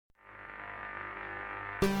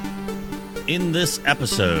In this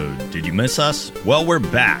episode, did you miss us? Well, we're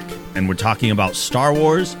back, and we're talking about Star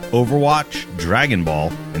Wars, Overwatch, Dragon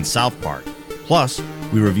Ball, and South Park. Plus,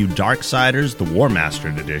 we review Darksiders, the War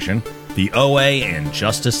Mastered Edition, the OA, and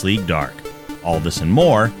Justice League Dark. All this and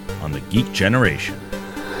more on the Geek Generation.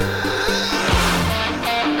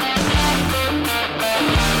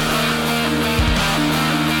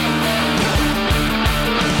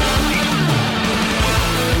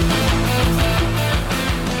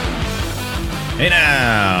 Hey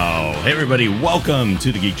now! Hey everybody, welcome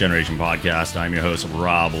to the Geek Generation Podcast. I'm your host,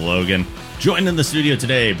 Rob Logan. Joined in the studio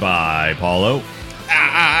today by Paulo.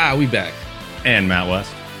 We back. And Matt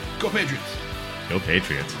West. Go Patriots. Go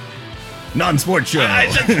Patriots. Non-sports show. I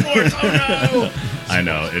said sports, oh no! I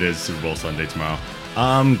know, it is Super Bowl Sunday tomorrow.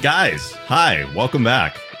 Guys, hi, welcome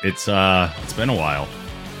back. It's been a while.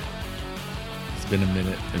 It's been a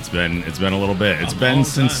minute. It's been a little bit. It's been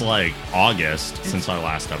since like August, since our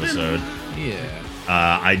last episode. Yeah.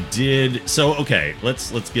 I did. So, okay,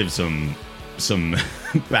 let's give some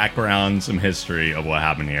background, some history of what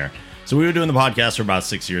happened here. So we were doing the podcast for about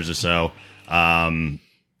 6 years or so.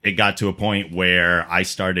 It got to a point where I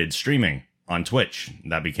started streaming on Twitch.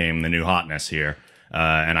 That became the new hotness here.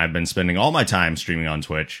 And I've been spending all my time streaming on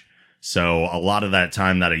Twitch. So a lot of that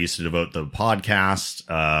time that I used to devote to the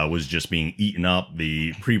podcast was just being eaten up.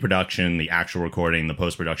 The pre-production, the actual recording, the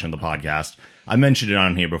post-production of the podcast. I mentioned it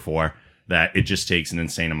on here before that it just takes an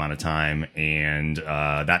insane amount of time. And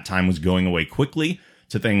that time was going away quickly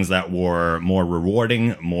to things that were more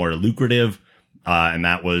rewarding, more lucrative. And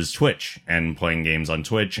that was Twitch and playing games on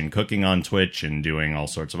Twitch and cooking on Twitch and doing all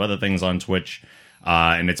sorts of other things on Twitch.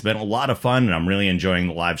 And it's been a lot of fun and I'm really enjoying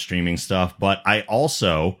the live streaming stuff. But I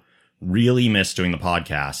also really miss doing the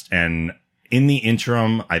podcast. And in the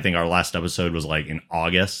interim, I think our last episode was like in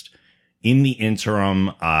August. In the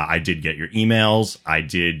interim, I did get your emails. I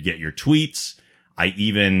did get your tweets. I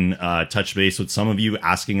even touched base with some of you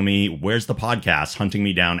asking me, where's the podcast? Hunting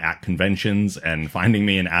me down at conventions and finding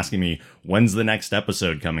me and asking me, when's the next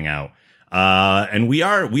episode coming out? And we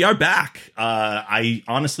are back. I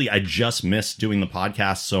just missed doing the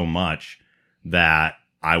podcast so much that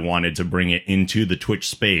I wanted to bring it into the Twitch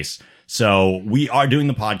space. So we are doing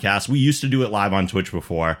the podcast. We used to do it live on Twitch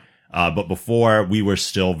before. But before, we were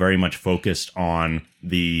still very much focused on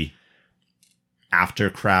the after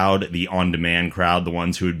crowd, the on-demand crowd, the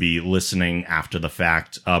ones who would be listening after the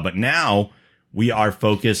fact. But now we are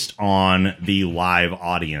focused on the live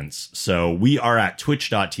audience. So we are at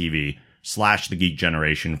twitch.tv/The Geek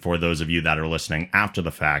Generation for those of you that are listening after the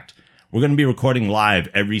fact. We're going to be recording live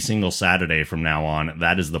every single Saturday from now on.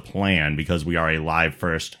 That is the plan because we are a live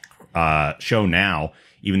first show now.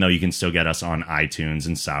 Even though you can still get us on iTunes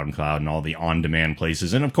and SoundCloud and all the on-demand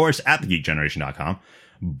places. And, of course, at thegeekgeneration.com.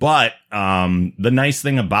 But the nice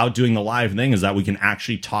thing about doing the live thing is that we can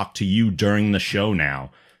actually talk to you during the show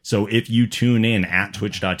now. So if you tune in at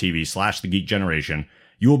twitch.tv/The Geek Generation,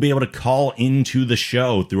 you will be able to call into the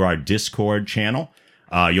show through our Discord channel.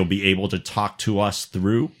 You'll be able to talk to us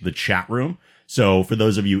through the chat room. So for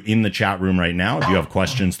those of you in the chat room right now, if you have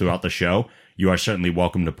questions throughout the show, you are certainly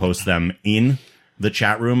welcome to post them in the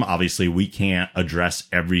chat room. Obviously, we can't address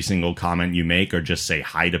every single comment you make or just say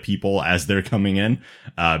hi to people as they're coming in,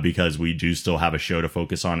 because we do still have a show to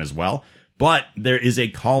focus on as well. But there is a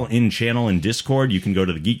call-in channel in Discord. You can go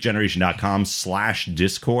to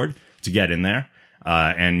thegeekgeneration.com/Discord to get in there.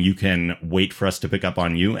 And you can wait for us to pick up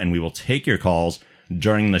on you, and we will take your calls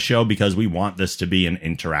during the show because we want this to be an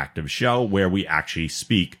interactive show where we actually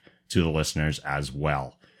speak to the listeners as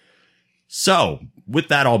well. So, with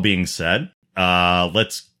that all being said,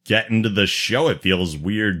 let's get into the show. It feels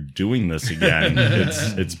weird doing this again.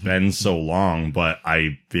 It's been so long, but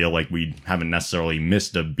I feel like we haven't necessarily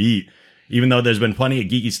missed a beat. Even though there's been plenty of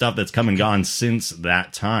geeky stuff that's come and gone since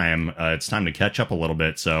that time, it's time to catch up a little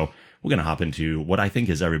bit. So we're going to hop into what I think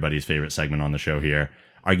is everybody's favorite segment on the show here,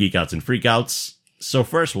 our Geek Outs and Freak Outs. So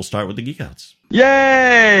first, we'll start with the Geek Outs.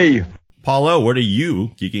 Yay! Paulo, what are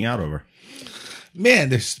you geeking out over? Man,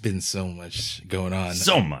 there's been so much going on.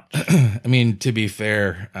 So much. I mean, to be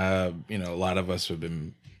fair, a lot of us have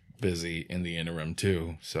been busy in the interim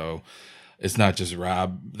too. So it's not just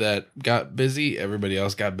Rob that got busy. Everybody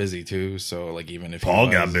else got busy too. So like, even if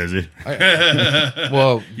Paul got busy.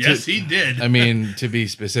 Well, yes, he did. I mean, to be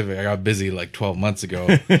specific, I got busy like 12 months ago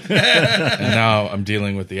and now I'm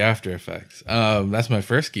dealing with the after effects. That's my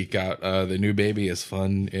first geek out. The new baby is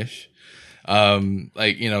fun-ish.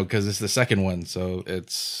 Cause it's the second one. So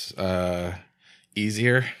it's,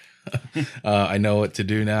 easier. I know what to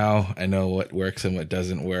do now. I know what works and what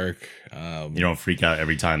doesn't work. You don't freak out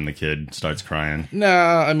every time the kid starts crying. No,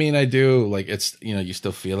 I mean, I do. Like, it's, you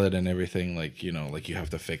still feel it and everything. Like, like you have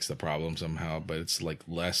to fix the problem somehow, but it's like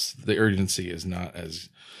less, the urgency is not as,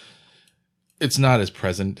 it's not as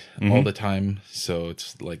present all the time. So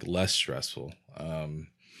it's like less stressful.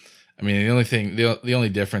 I mean, the only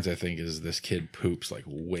difference I think is this kid poops like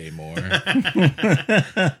way more.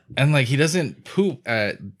 And like, he doesn't poop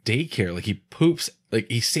at daycare. Like, he poops, like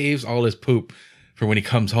he saves all his poop for when he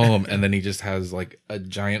comes home, and then he just has like a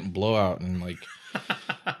giant blowout, and like,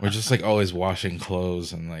 we're just like always washing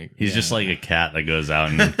clothes, and like, he's just like a cat that goes out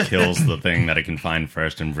and kills the thing that it can find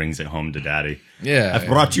first and brings it home to daddy. Yeah. I've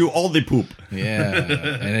brought you all the poop. Yeah.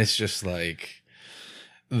 And it's just like,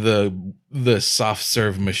 the soft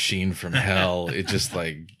serve machine from hell. It just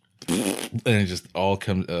like, and it just all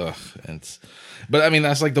comes. But I mean,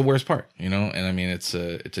 that's like the worst part, And I mean, it's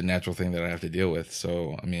a natural thing that I have to deal with.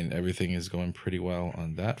 So I mean, everything is going pretty well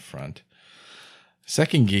on that front.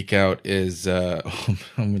 Second geek out is I'm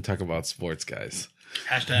going to talk about sports, guys.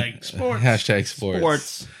 Hashtag sports. Hashtag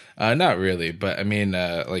sports. Not really, but I mean,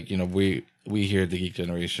 we here at the Geek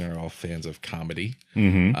Generation are all fans of comedy.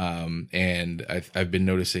 And I've been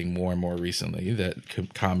noticing more and more recently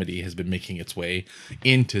that comedy has been making its way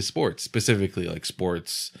into sports, specifically like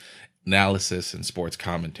sports analysis and sports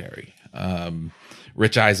commentary.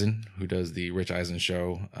 Rich Eisen, who does the Rich Eisen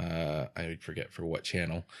show, I forget for what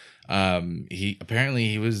channel. He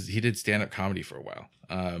did stand-up comedy for a while.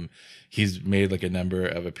 He's made like a number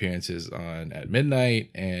of appearances on At Midnight,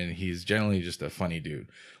 and he's generally just a funny dude.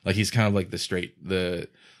 Like, he's kind of like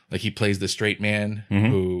he plays the straight man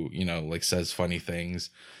who, like says funny things.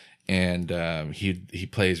 And he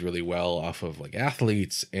plays really well off of like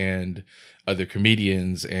athletes and other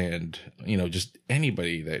comedians, and just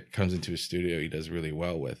anybody that comes into his studio, he does really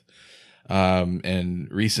well with.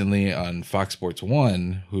 And recently on Fox Sports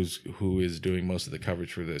 1, who is doing most of the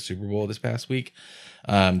coverage for the Super Bowl this past week,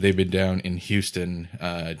 they've been down in Houston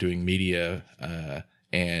doing media,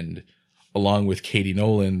 and along with Katie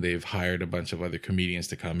Nolan, they've hired a bunch of other comedians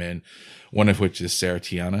to come in, one of which is Sarah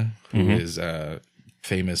Tiana, who is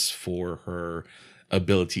famous for her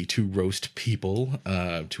ability to roast people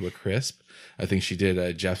to a crisp. I think she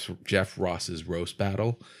did Jeff Ross's roast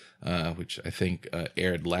battle, which I think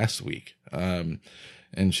aired last week.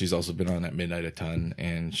 And she's also been on At Midnight a ton,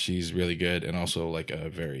 and she's really good, and also like a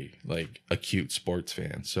very like acute sports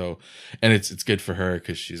fan. So, and it's good for her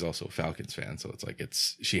because she's also a Falcons fan. So it's like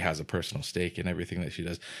she has a personal stake in everything that she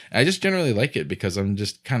does. And I just generally like it because I'm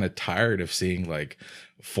just kind of tired of seeing like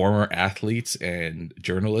former athletes and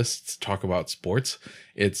journalists talk about sports.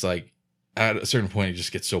 It's like, at a certain point, it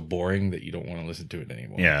just gets so boring that you don't want to listen to it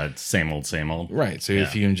anymore. Yeah, it's same old, same old. Right. So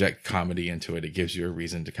if you inject comedy into it, it gives you a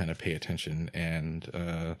reason to kind of pay attention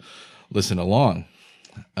and listen along.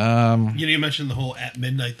 You mentioned the whole At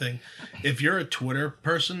Midnight thing. If you're a Twitter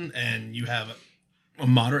person and you have a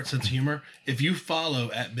moderate sense of humor, if you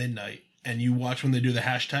follow At Midnight and you watch when they do the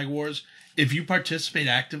hashtag wars, if you participate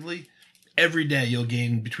actively, every day you'll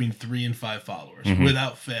gain between 3 and 5 followers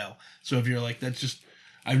without fail. So if you're like, that's just...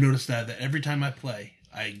 I've noticed that every time I play,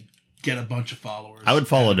 I get a bunch of followers. I would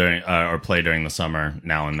follow during or play during the summer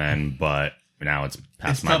now and then, but now it's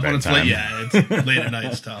past my bedtime. It's late. Yeah, it's late at night.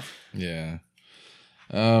 It's tough. Yeah.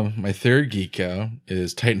 My third geek out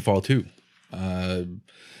is Titanfall 2.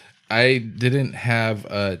 I didn't have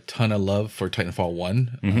a ton of love for Titanfall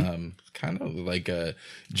 1. Kind of like a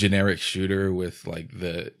generic shooter with like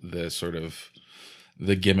the sort of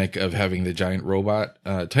the gimmick of having the giant robot.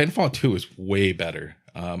 Titanfall 2 is way better.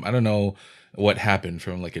 I don't know what happened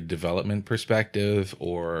from like a development perspective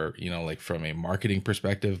or, like from a marketing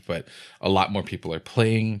perspective, but a lot more people are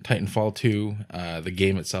playing Titanfall 2. The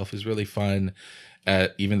game itself is really fun.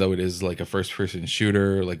 Even though it is like a first person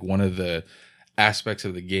shooter, like one of the aspects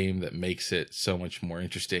of the game that makes it so much more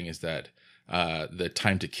interesting is that the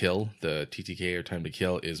time to kill, the TTK or time to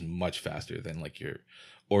kill, is much faster than like your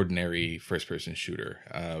ordinary first person shooter.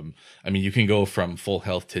 I mean, you can go from full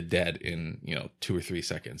health to dead in 2 or 3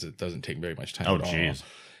 seconds. It doesn't take very much time at all. Oh jeez.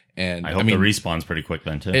 And I hope the respawn's pretty quick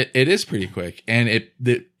then too. It is pretty quick, and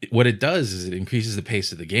what it does is it increases the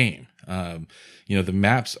pace of the game. The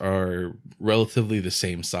maps are relatively the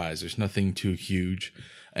same size. There's nothing too huge,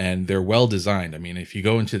 and they're well designed. I mean, if you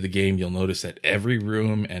go into the game, you'll notice that every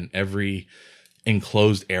room and every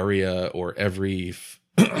enclosed area or every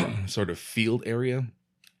sort of field area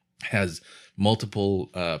has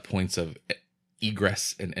multiple points of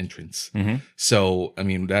egress and entrance. So, I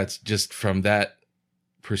mean, that's just from that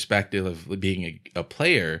perspective of being a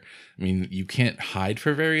player. I mean, you can't hide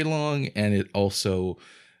for very long, and it also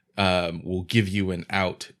will give you an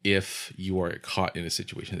out if you are caught in a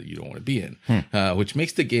situation that you don't want to be in, which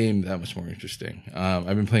makes the game that much more interesting. I've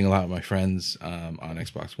been playing a lot with my friends on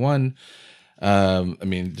Xbox One. I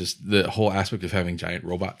mean, just the whole aspect of having giant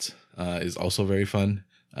robots is also very fun.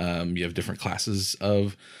 You have different classes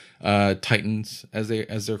of Titans as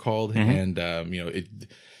they're called, and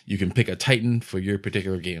you can pick a Titan for your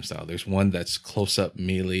particular game style. There's one that's close up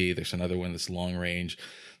melee. There's another one that's long range.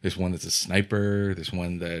 There's one that's a sniper. There's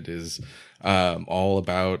one that is all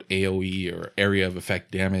about AoE or area of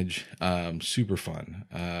effect damage. Super fun.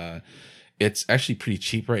 It's actually pretty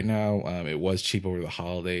cheap right now. It was cheap over the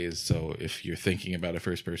holidays. So if you're thinking about a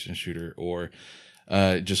first-person shooter or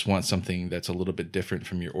just want something that's a little bit different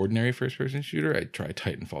from your ordinary first-person shooter, I'd try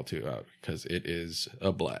Titanfall 2 out because it is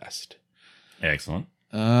a blast. Excellent.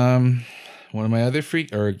 One of my other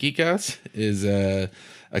geek outs is a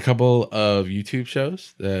couple of YouTube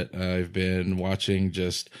shows that I've been watching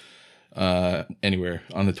just anywhere,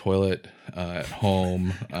 on the toilet, at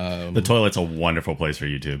home. The toilet's a wonderful place for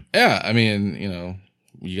YouTube. Yeah, I mean,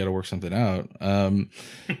 you got to work something out. One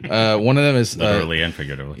of them is literally and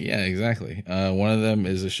figuratively. Yeah, exactly. One of them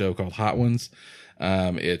is a show called Hot Ones.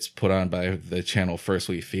 It's put on by the channel First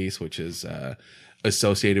We Feast, which is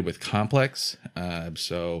associated with Complex.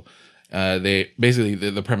 They basically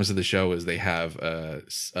the premise of the show is they have a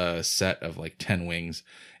set of like 10 wings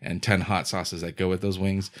and 10 hot sauces that go with those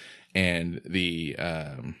wings, and the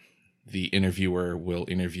interviewer will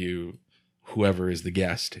interview whoever is the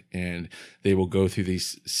guest, and they will go through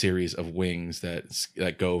these series of wings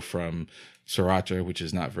that go from sriracha, which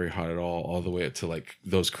is not very hot at all the way up to like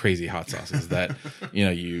those crazy hot sauces that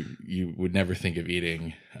you would never think of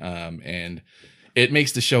eating, and it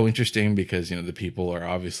makes the show interesting because the people are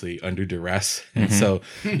obviously under duress, and so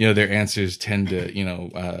their answers tend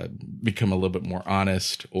to become a little bit more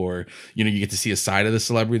honest, or you get to see a side of the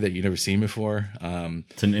celebrity that you've never seen before.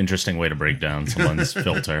 It's an interesting way to break down someone's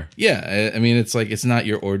filter. Yeah, I mean, it's like it's not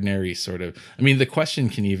your ordinary sort of. I mean, the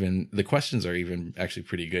questions are even actually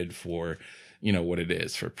pretty good for what it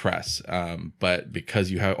is for press, but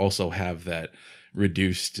because you also have that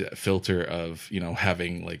reduced filter of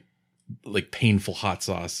having like painful hot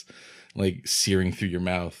sauce like searing through your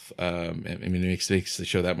mouth. I mean, it makes the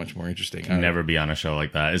show that much more interesting. Can never be on a show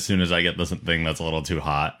like that. As soon as I get this thing that's a little too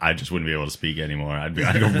hot, I just wouldn't be able to speak anymore. I'd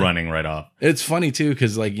go running right off. It's funny too,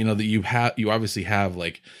 because like that you obviously have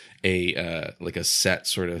like a set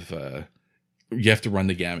sort of you have to run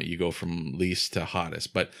the gamut. You go from least to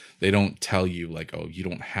hottest, but they don't tell you like, oh, you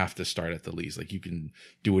don't have to start at the least. Like you can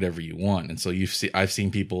do whatever you want. And so I've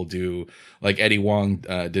seen people do like Eddie Wong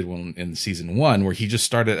did one in season 1 where he just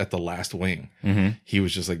started at the last wing. He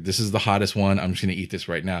was just like, this is the hottest one. I'm just going to eat this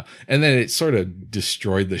right now. And then it sort of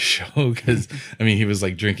destroyed the show because I mean, he was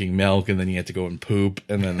like drinking milk and then he had to go and poop.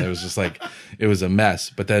 And then there was just like, it was a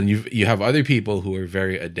mess. But then you have other people who are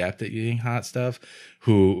very adept at eating hot stuff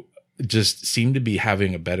who just seem to be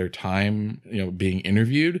having a better time, being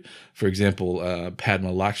interviewed. For example,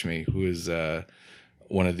 Padma Lakshmi, who is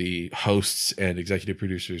one of the hosts and executive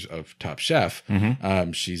producers of Top Chef.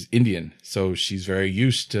 She's Indian, so she's very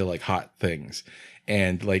used to like hot things,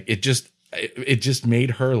 and like it just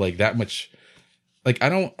made her like that much. Like I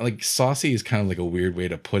don't like saucy is kind of like a weird way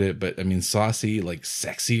to put it, but I mean saucy like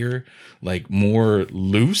sexier, like more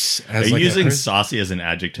loose. Are you using saucy as an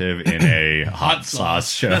adjective in a hot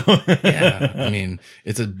sauce show? Yeah, I mean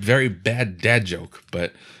it's a very bad dad joke,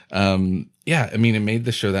 but yeah, I mean it made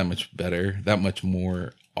the show that much better, that much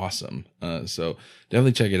more awesome. So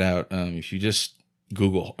definitely check it out. If you just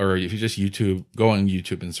Google or if you just go on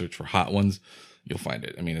YouTube and search for Hot Ones, you'll find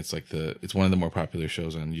it. I mean it's one of the more popular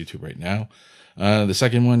shows on YouTube right now. The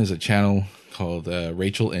second one is a channel called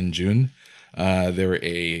Rachel and June. They're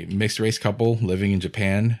a mixed race couple living in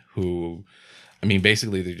Japan who, I mean,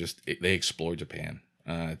 basically they explore Japan.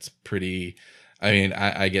 It's pretty, I mean,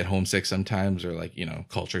 I get homesick sometimes or like,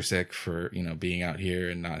 culture sick for, being out here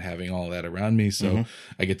and not having all that around me. So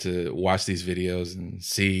I get to watch these videos and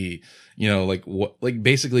see,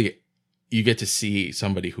 basically you get to see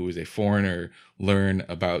somebody who is a foreigner learn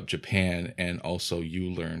about Japan, and also you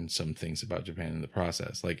learn some things about Japan in the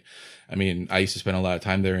process. Like, I mean, I used to spend a lot of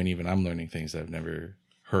time there, and even I'm learning things that I've never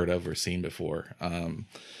heard of or seen before.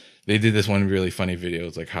 They did this one really funny video.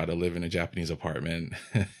 It's like how to live in a Japanese apartment,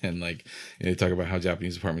 and like they talk about how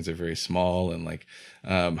Japanese apartments are very small, and like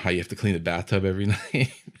how you have to clean the bathtub every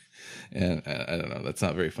night. And I don't know, that's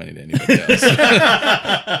not very funny to anybody else.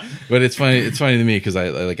 But it's funny to me because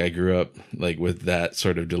I grew up like with that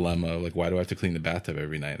sort of dilemma, like why do I have to clean the bathtub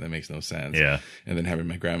every night? That makes no sense. Yeah. And then having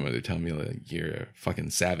my grandmother tell me like you're a fucking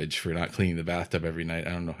savage for not cleaning the bathtub every night.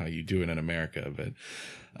 I don't know how you do it in America, but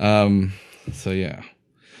so yeah.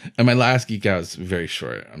 And my last geek out is very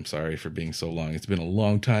short. I'm sorry for being so long. It's been a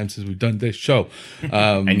long time since we've done this show.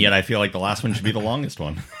 And yet I feel like the last one should be the longest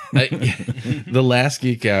one. The last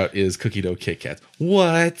geek out is cookie dough Kit Kats.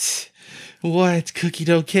 What? Cookie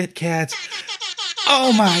dough Kit Kats?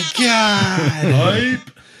 Oh my God. Hype.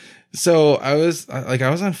 So I was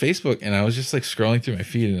on Facebook and I was just like scrolling through my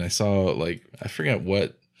feed and I saw like, I forget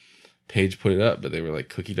what page put it up, but they were like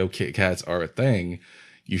cookie dough Kit Kats are a thing.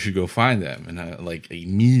 You should go find them. And I like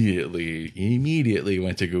immediately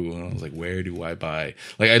went to Google and I was like, where do I buy?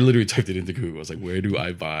 Like I literally typed it into Google. I was like, where do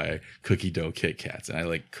I buy cookie dough Kit Kats? And I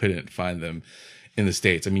like couldn't find them in the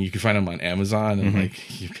States. I mean, you can find them on Amazon and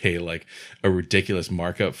like you pay like a ridiculous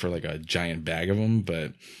markup for like a giant bag of them.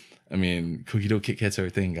 But I mean, cookie dough Kit Kats are a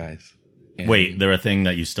thing, guys. And wait, they're a thing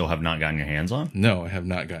that you still have not gotten your hands on? No, I have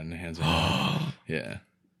not gotten my hands on them. Yeah.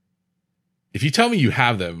 If you tell me you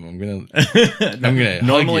have them, I'm gonna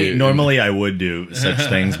normally I would do such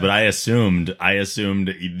things, but I assumed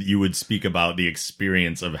you would speak about the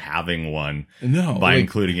experience of having one by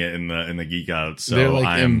including it in the geek out. So they're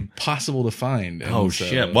like impossible to find.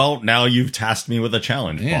 Shit. Well, now you've tasked me with a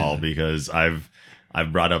challenge, Paul, because I've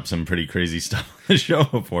brought up some pretty crazy stuff on the show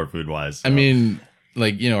before food wise. So. I mean,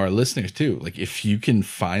 like, you know, our listeners too. Like if you can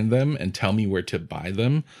find them and tell me where to buy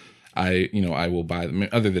them, I will buy them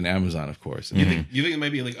other than Amazon, of course. You think it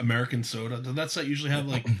might be like American Soda? Does that site usually have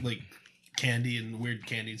like candy and weird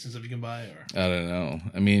candy and stuff you can buy? Or I don't know.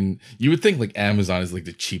 I mean, you would think like Amazon is like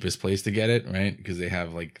the cheapest place to get it, right? Because they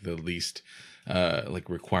have like the least like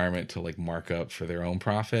requirement to like mark up for their own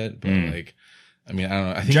profit. But like, I mean, I don't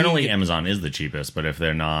know. I think generally Amazon is the cheapest, but if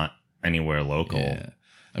they're not anywhere local. Yeah.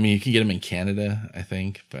 I mean, you can get them in Canada, I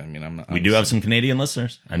think, but I mean, I'm not. We do have some Canadian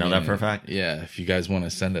listeners. I know that for a fact. Yeah, if you guys want to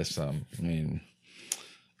send us some, I mean,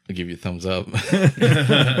 I'll give you a thumbs up.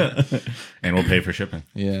 And we'll pay for shipping.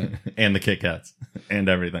 Yeah. And the Kit Kats and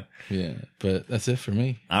everything. Yeah, but that's it for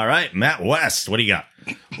me. All right, Matt West, what do you got?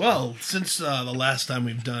 Well, since the last time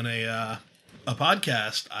we've done a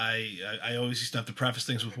podcast, I always used to have to preface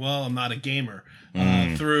things with, well, I'm not a gamer.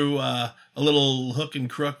 Through a little hook and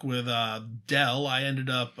crook with Dell, I ended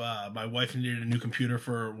up, my wife needed a new computer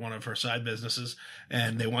for one of her side businesses,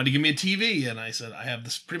 and they wanted to give me a TV, and I said, I have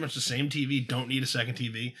this pretty much the same TV, don't need a second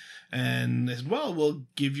TV. And they said, well, we'll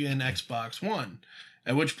give you an Xbox One.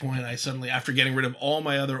 At which point I suddenly, after getting rid of all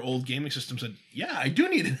my other old gaming systems, said, yeah, I do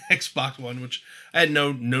need an Xbox One, which I had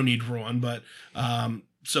no need for one, but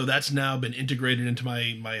so that's now been integrated into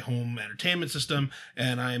my home entertainment system,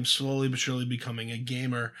 and I am slowly but surely becoming a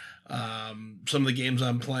gamer. Some of the games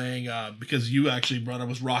I'm playing, because you actually brought up,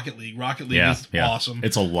 was Rocket League. Rocket League is awesome.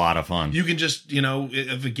 It's a lot of fun. You can just,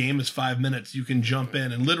 if a game is 5 minutes, you can jump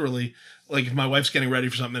in and literally, like if my wife's getting ready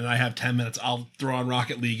for something and I have 10 minutes, I'll throw on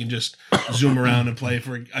Rocket League and just zoom around and play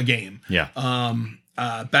for a game. Yeah.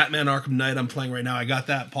 Batman Arkham Knight I'm playing right now. I got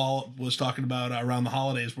that. Paul was talking about around the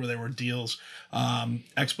holidays where there were deals.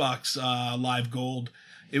 Xbox Live Gold.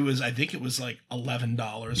 I think it was like $11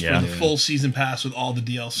 for the full season pass with all the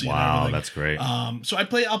DLC. Wow, and everything. that's great. So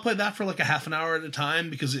I'll play that for like a half an hour at a time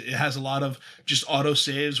because it has a lot of just auto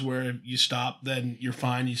saves where you stop, then you're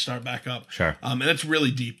fine, you start back up. Sure. And it's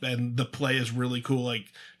really deep and the play is really cool. Like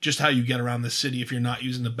just how you get around the city if you're not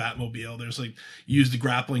using the Batmobile. There's like use the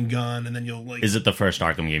grappling gun and then you'll like. Is it the first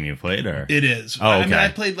Arkham game you played or? It is. Oh, okay. I mean, I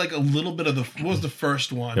played like a little bit of what was the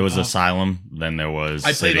first one? There was Asylum, then there was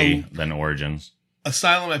City, then Origins.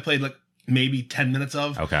 Asylum I played like maybe 10 minutes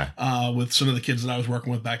of. Okay. With some of the kids that I was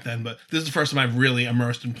working with back then. But this is the first time I've really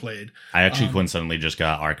immersed and played. I actually coincidentally just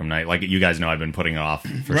got Arkham Knight. Like you guys know, I've been putting it off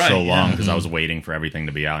for so long because I was waiting for everything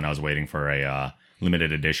to be out and I was waiting for a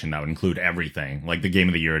limited edition that would include everything, like the Game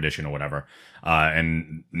of the Year edition or whatever.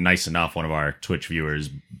 And nice enough, one of our Twitch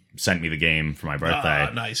viewers sent me the game for my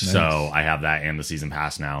birthday. Nice. So I have that and the season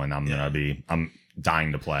pass now, and I'm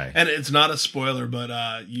dying to play. And it's not a spoiler,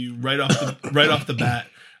 but you right off the bat,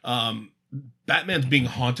 Batman's being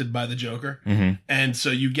haunted by the Joker, and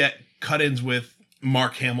so you get cut-ins with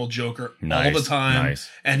Mark Hamill Joker all the time,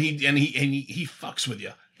 and he fucks with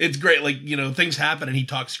you. It's great. Like, things happen and he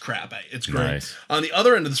talks crap. It's great. Nice. On the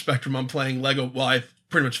other end of the spectrum, I'm playing Lego. Well, I've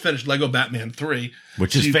pretty much finished Lego Batman 3.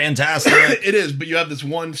 Which is fantastic. It is, but you have this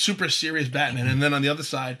one super serious Batman. And then on the other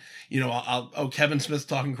side, Kevin Smith's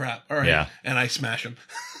talking crap. All right. Yeah. And I smash him.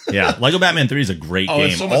 Yeah, Lego Batman 3 is a great game.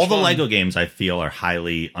 It's so much All the fun. Lego games I feel are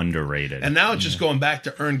highly underrated. And now it's just going back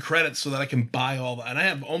to earn credits so that I can buy all the. And I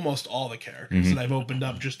have almost all the characters that I've opened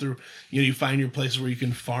up just through. You find your places where you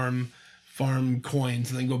can farm coins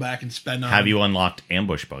and then go back and spend on. Have you unlocked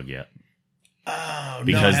Ambush Bug yet? Oh,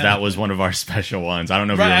 Because no, that was one of our special ones. I don't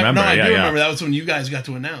know if you remember. I do yeah. remember. That was when you guys got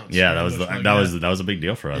to announce. Yeah, that was a big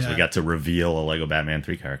deal for us. Yeah. We got to reveal a Lego Batman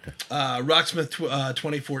 3 character. Rocksmith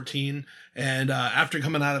 2014, and after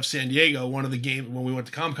coming out of San Diego, one of the games when we went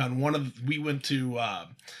to Comic-Con, we went to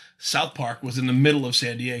South Park was in the middle of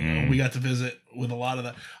San Diego. We got to visit with a lot of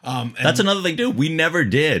that. And That's another thing too. We never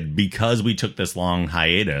did because we took this long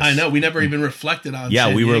hiatus. I know we never even reflected on. Yeah,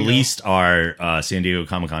 San we Diego. released our San Diego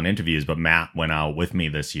Comic-Con interviews, but Matt went out with me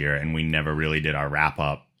this year, and we never really did our wrap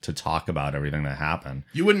up to talk about everything that happened.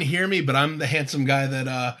 You wouldn't hear me, but I'm the handsome guy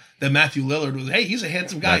that Matthew Lillard was. Hey, he's a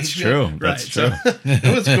handsome guy. That's true. Right. That's true. So,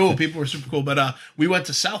 it was cool. People were super cool. But we went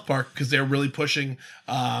to South Park because they were really pushing.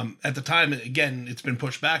 At the time, again, it's been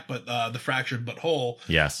pushed back, but the Fractured But Whole.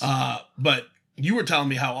 Yes. But you were telling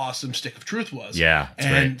me how awesome Stick of Truth was. Yeah, it's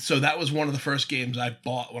and great. so that was one of the first games I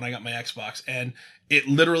bought when I got my Xbox, and it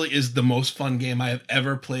literally is the most fun game I have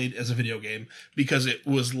ever played as a video game because it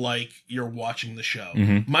was like you're watching the show.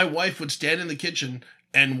 My wife would stand in the kitchen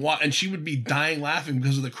and she would be dying laughing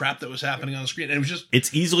because of the crap that was happening on the screen. And it was just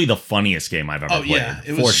It's easily the funniest game I've ever played. yeah,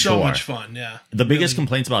 it for was so sure. much fun. Yeah, The biggest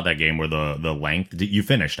complaints about that game were the length. You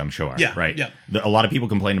finished, I'm sure. Yeah, Right? yeah. A lot of people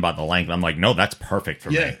complained about the length. I'm like, no, that's perfect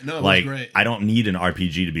for Yeah, me. no, it was like, great. I don't need an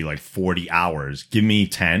RPG to be like 40 hours. Give me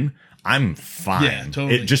 10. I'm fine. Yeah,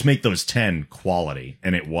 totally. Just make those 10 quality.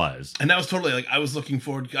 And it was. and that was totally like I was looking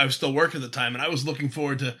forward. I was still working at the time, and I was looking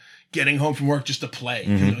forward to getting home from work just to play.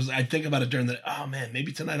 'Cause I'd think about it during the oh man,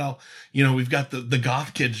 maybe tonight I'll we've got the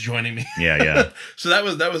goth kids joining me. Yeah. So that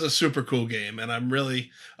was a super cool game, and I'm really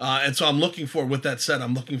and so I'm looking forward. With that said,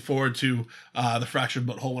 I'm looking forward to the Fractured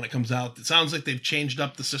But Whole when it comes out. It sounds like they've changed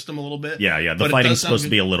up the system a little bit. Yeah. The but it fighting's does sound supposed to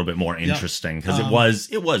good. be a little bit more interesting because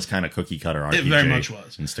it was kind of cookie cutter RPG. It very much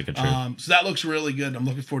was. And Stick of Truth. So that looks really good. I'm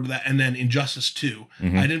looking forward to that. And then Injustice 2.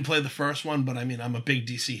 I didn't play the first one, but I mean, I'm a big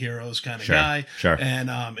DC Heroes kind of guy. Sure. And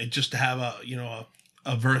it just to have a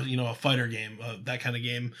fighter game, that kind of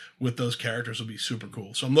game with those characters will be super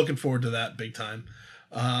cool. So I'm looking forward to that big time.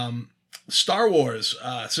 Star Wars,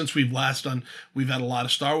 since we've last done, we've had a lot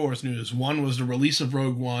of Star Wars news. One was the release of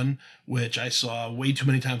Rogue One, which I saw way too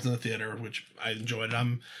many times in the theater, which I enjoyed.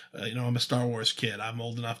 I'm a Star Wars kid. I'm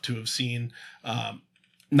old enough to have seen,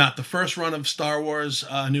 not the first run of Star Wars,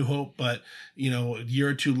 New Hope, but, a year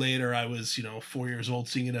or two later, I was, 4 years old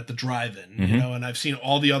seeing it at the drive-in, and I've seen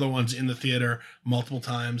all the other ones in the theater multiple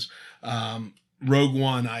times. Rogue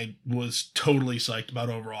One, I was totally psyched about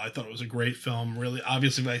overall. I thought it was a great film. Really,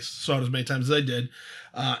 obviously, I saw it as many times as I did.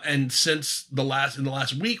 And since in the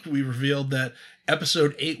last week, we revealed that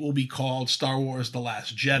Episode 8 will be called Star Wars: The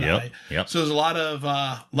Last Jedi. Yep. So there's a lot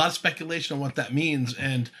of speculation on what that means,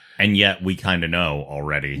 and yet we kind of know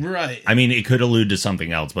already. right. I mean, it could allude to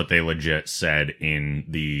something else, but they legit said in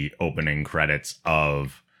the opening credits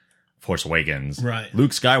of Force Awakens, Right.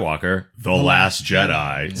 Luke Skywalker, the Last Jedi.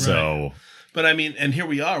 Right. So But I mean, and here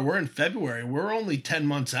we are. We're in February. We're only 10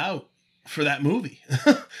 months out for that movie.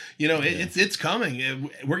 It's coming.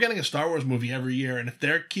 We're getting a Star Wars movie every year, and if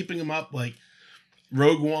they're keeping them up like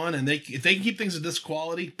Rogue One, and if they can keep things of this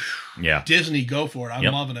quality, yeah, Disney, go for it. I'm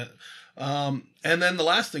Yep. loving it. And then the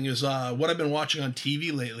last thing is what I've been watching on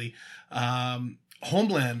TV lately.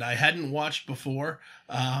 Homeland, I hadn't watched before.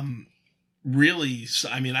 Really,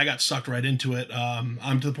 I mean, I got sucked right into it.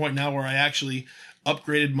 I'm to the point now where I actually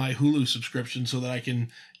upgraded my Hulu subscription so that I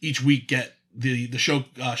can each week get the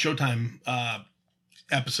Showtime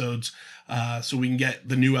episodes, so we can get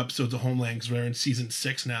the new episodes of Homeland because we're in season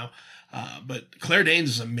 6 now. But Claire Danes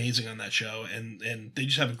is amazing on that show, and they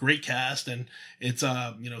just have a great cast, and it's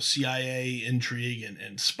CIA intrigue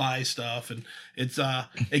and spy stuff, and it's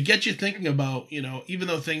it gets you thinking about even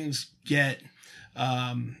though things get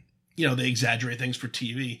they exaggerate things for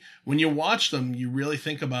TV. When you watch them, you really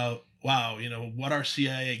think about wow, what our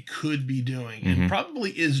CIA could be doing and probably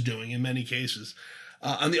is doing in many cases.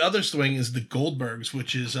 On the other swing is The Goldbergs,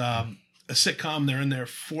 which is a sitcom. They're in their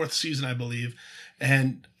 4th season, I believe.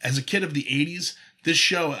 And as a kid of the 80s, this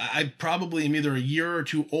show, I probably am either a year or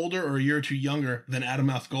two older or a year or two younger than Adam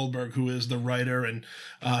F. Goldberg, who is the writer and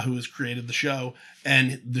who has created the show.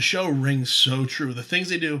 And the show rings so true. The things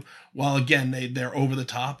they do, while again, they're over the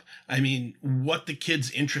top. I mean, what the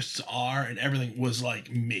kids' interests are and everything was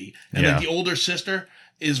like me. And like the older sister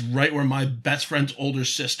is right where my best friend's older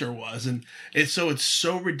sister was. And it's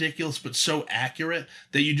so ridiculous, but so accurate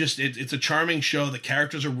that it's a charming show. The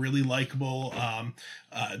characters are really likable.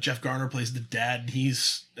 Jeff Garner plays the dad. He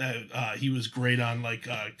was great on like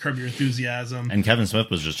Curb Your Enthusiasm. And Kevin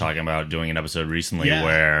Smith was just talking about doing an episode recently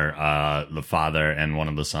where the father and one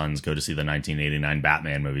of the sons go to see the 1989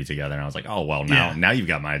 Batman movie together. And I was like, oh, well, now you've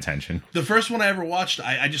got my attention. The first one I ever watched,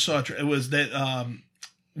 I just saw it was that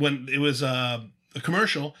when it was a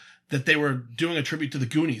commercial that they were doing a tribute to the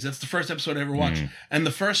Goonies. That's the first episode I ever watched. And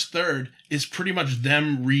the first third is pretty much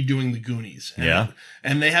them redoing the Goonies.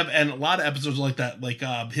 And they have a lot of episodes like that. Like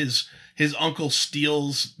his uncle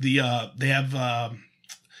steals they have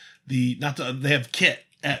Kit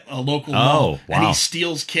at a local mall. Wow. And he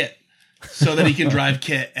steals Kit so that he can drive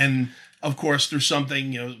Kit. And of course, through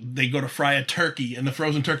something, they go to fry a turkey and the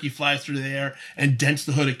frozen turkey flies through the air and dents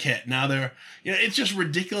the hood of Kit. Now it's just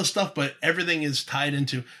ridiculous stuff, but everything is tied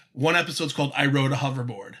into one episode's called I Rode a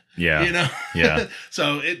Hoverboard. Yeah. Yeah.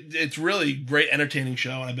 So it's really great, entertaining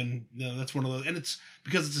show. And I've been, that's one of those, and it's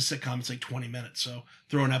because it's a sitcom, it's like 20 minutes. So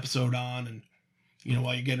throw an episode on and,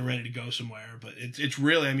 while you're getting ready to go somewhere. But it's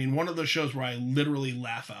really, I mean, one of those shows where I literally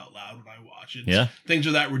laugh out loud when I watch it. Things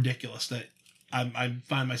are that ridiculous that I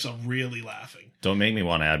find myself really laughing. Don't make me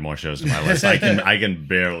want to add more shows to my list. I can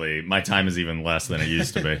barely. My time is even less than it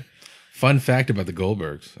used to be. Fun fact about the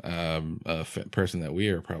Goldbergs: a person that we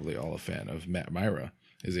are probably all a fan of, Matt Myra,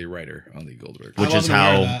 is a writer on the Goldbergs, which is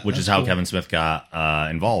how cool. Kevin Smith got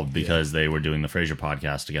involved because they were doing the Frasier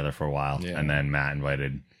podcast together for a while, and then Matt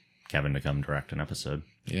invited Kevin to come direct an episode.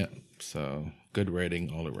 Yeah, so good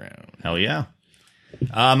writing all around. Hell yeah.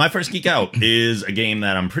 My first geek out is a game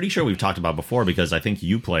that I'm pretty sure we've talked about before because I think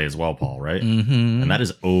you play as well, Paul, right? Mm-hmm. And that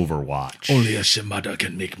is Overwatch. Only a Shimada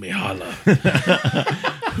can make me holla.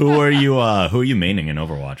 Who are you maining in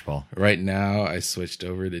Overwatch, Paul? Right now, I switched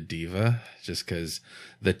over to Diva just because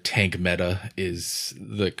the tank meta is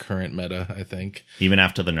the current meta, I think. Even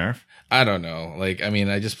after the nerf? I don't know. Like, I mean,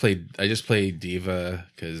 I just played Diva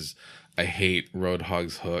because I hate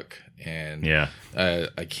Roadhog's hook. And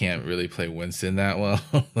I can't really play Winston that well.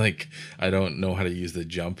 Like, I don't know how to use the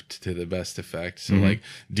jump to the best effect. So, like,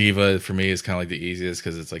 Diva for me is kind of like the easiest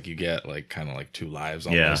because it's like you get like kind of like 2 lives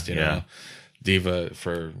almost, you know? Diva,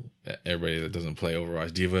 for everybody that doesn't play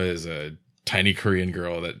Overwatch, Diva is a tiny Korean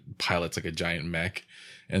girl that pilots like a giant mech.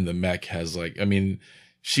 And the mech has like, I mean,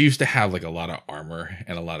 she used to have like a lot of armor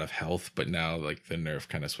and a lot of health, but now like the nerf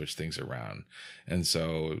kind of switched things around. And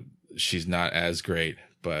so she's not as great,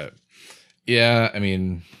 but yeah, I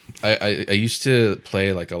mean, I used to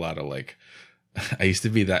play like a lot of like, I used to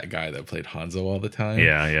be that guy that played Hanzo all the time.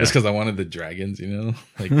 Yeah. Just because I wanted the dragons,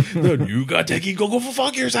 like you got Teki, go for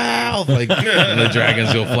fuck yourself. Like the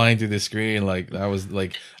dragons go flying through the screen. Like I was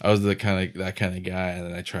that kind of guy, and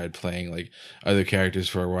then I tried playing like other characters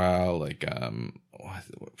for a while, like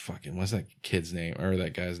what's that kid's name or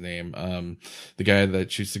that guy's name? The guy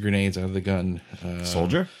that shoots the grenades out of the gun.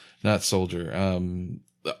 Soldier? Not Soldier.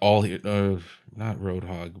 Not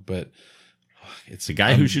Roadhog, but it's the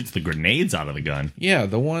guy who shoots the grenades out of the gun. Yeah,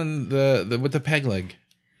 the one the with the peg leg.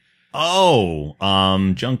 Oh,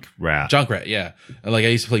 Junkrat. Junkrat, yeah. And like I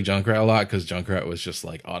used to play Junkrat a lot because Junkrat was just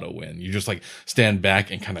like auto win. You just like stand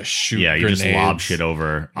back and kind of shoot. Yeah, you just lob shit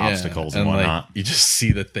over obstacles and whatnot. Like, you just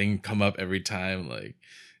see the thing come up every time, like.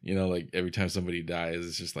 Like every time somebody dies,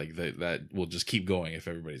 it's just like that will just keep going if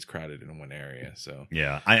everybody's crowded in one area. So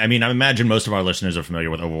yeah, I mean, I imagine most of our listeners are familiar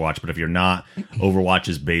with Overwatch, but if you're not, Overwatch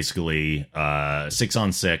is basically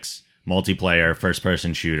 6-on-6 multiplayer,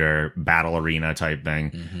 first-person shooter, battle arena type thing.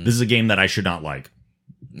 Mm-hmm. This is a game that I should not like.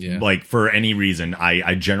 Yeah, like for any reason,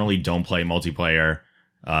 I generally don't play multiplayer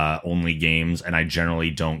only games, and I generally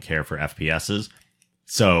don't care for FPSs.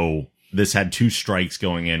 So. This had 2 strikes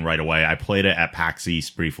going in right away. I played it at PAX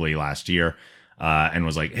East briefly last year and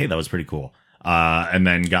was like, hey, that was pretty cool. And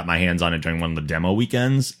then got my hands on it during one of the demo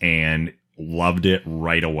weekends and loved it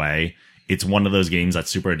right away. It's one of those games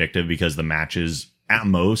that's super addictive because the matches at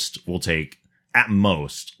most will take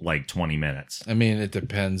like 20 minutes. I mean, it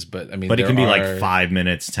depends, but it can be like 5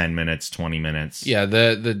 minutes, 10 minutes, 20 minutes. Yeah,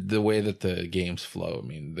 the way that the games flow. I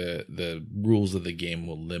mean, the rules of the game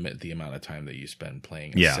will limit the amount of time that you spend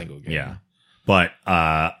playing a single game. Yeah, but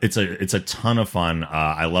it's a ton of fun.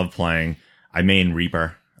 I love playing. I main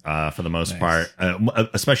Reaper for the most part,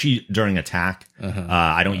 especially during attack.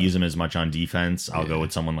 I don't use him as much on defense. I'll go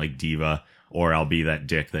with someone like Diva. or I'll be that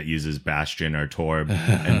dick that uses Bastion or Torb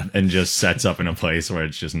and just sets up in a place where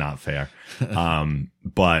it's just not fair.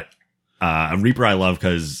 But Reaper I love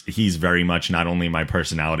because he's very much not only my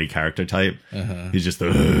personality character type, he's just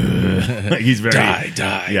he's very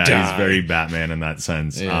he's very Batman in that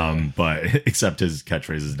sense. But except his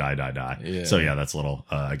catchphrase is die, die, die. Yeah. So yeah, that's a little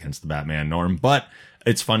against the Batman norm. But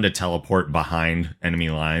it's fun to teleport behind enemy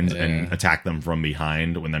lines and attack them from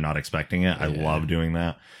behind when they're not expecting it. I love doing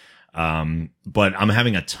that. But I'm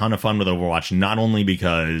having a ton of fun with Overwatch, not only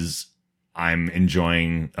because I'm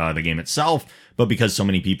enjoying the game itself, but because so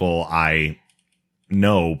many people I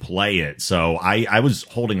know play it. So I was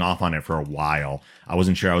holding off on it for a while. I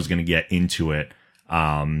wasn't sure I was going to get into it.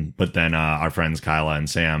 But then our friends Kyla and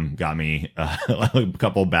Sam got me a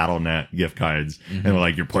couple BattleNet gift cards and were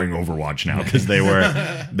like, "You're playing Overwatch now," because they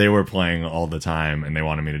were playing all the time and they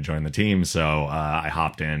wanted me to join the team. So I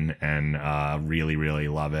hopped in and really, really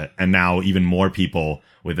love it. And now even more people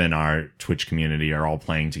within our Twitch community are all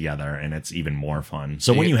playing together, and it's even more fun.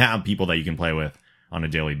 So when you have people that you can play with on a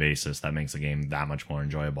daily basis, that makes the game that much more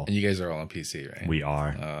enjoyable. And you guys are all on PC, right? We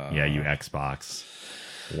are. Yeah, you Xbox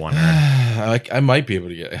One. I might be able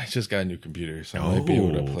to get. I just got a new computer, so I might be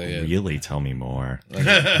able to play it. Really? Tell me more.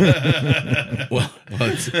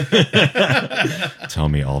 Tell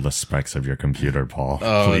me all the specs of your computer, Paul.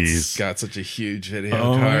 Oh, please. It's got such a huge video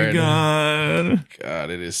card. My God,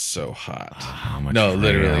 it is so hot. How much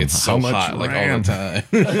literally, RAM? it's so hot, like all the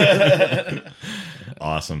time.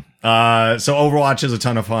 Awesome. So Overwatch is a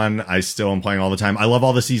ton of fun. I still am playing all the time. I love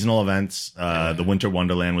all the seasonal events. The Winter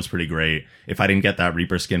Wonderland was pretty great. If I didn't get that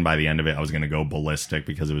Reaper skin by the end of it, I was going to go ballistic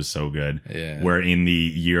because it was so good. Yeah. We're in the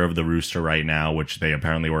Year of the Rooster right now, which they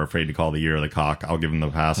apparently were afraid to call the Year of the Cock. I'll give them the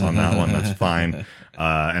pass on that one. That's fine.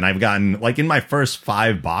 And I've gotten, like, in my first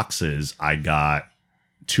 5 boxes, I got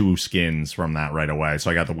 2 skins from that right away. So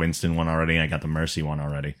I got the Winston one already. And I got the Mercy one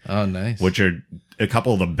already. Oh, nice. Which are a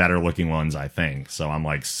couple of the better looking ones, I think. So I'm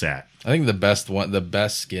like set. I think the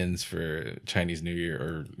best skins for Chinese New Year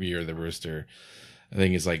or Year of the Rooster, I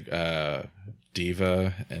think is like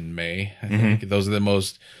Diva and May. I think those are the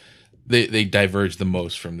most. They diverge the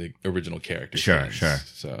most from the original characters. Sure.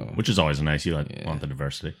 So, which is always nice. You want the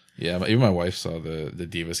diversity. Yeah, even my wife saw the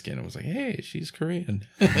Diva skin and was like, "Hey, she's Korean."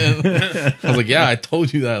 I was like, "Yeah, I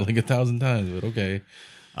told you that like 1,000 times, but okay."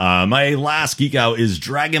 My last geek out is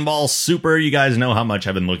Dragon Ball Super. You guys know how much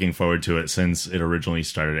I've been looking forward to it since it originally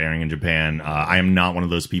started airing in Japan. I am not one of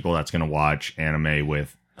those people that's going to watch anime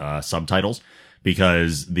with subtitles,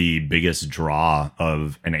 because the biggest draw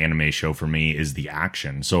of an anime show for me is the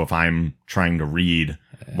action. So if I'm trying to read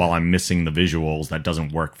while I'm missing the visuals, that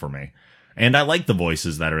doesn't work for me. And I like the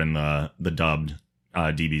voices that are in the dubbed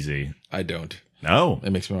DBZ. I don't. No.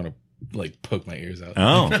 It makes me want to like poke my ears out.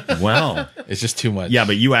 Oh, well. It's just too much. Yeah,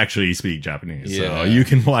 but you actually speak Japanese, so you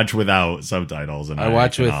can watch without subtitles. And I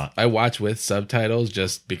watch with subtitles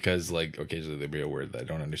just because, like, occasionally there'll be a word that I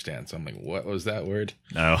don't understand. So I'm like, what was that word?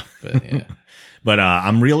 Oh. But yeah. But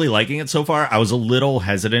I'm really liking it so far. I was a little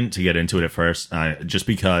hesitant to get into it at first, just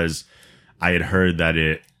because I had heard that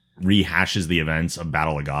it rehashes the events of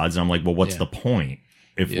Battle of Gods. And I'm like, well, what's the point?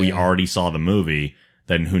 If we already saw the movie,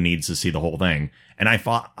 then who needs to see the whole thing? And I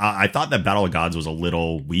thought that Battle of Gods was a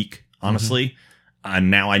little weak, honestly.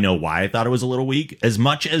 And now I know why I thought it was a little weak. As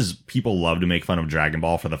much as people love to make fun of Dragon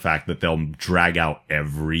Ball for the fact that they'll drag out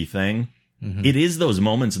everything, it is those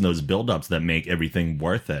moments and those buildups that make everything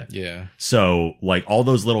worth it. Yeah. So, like, all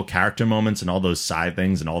those little character moments and all those side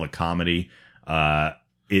things and all the comedy,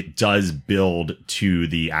 it does build to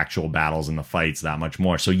the actual battles and the fights that much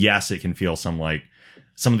more. So, yes, it can feel some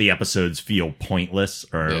of the episodes feel pointless,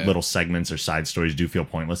 or little segments or side stories do feel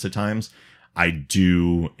pointless at times. I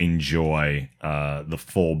do enjoy the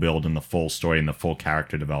full build and the full story and the full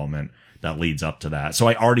character development that leads up to that. So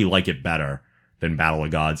I already like it better than Battle of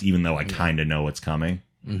Gods, even though I kind of know what's coming.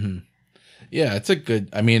 Mm-hmm. Yeah, it's a good.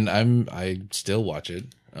 I mean, I still watch it,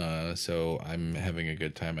 so I'm having a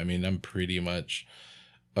good time. I mean, I'm pretty much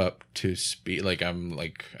up to speed. Like, I'm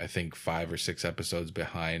like, I think 5 or 6 episodes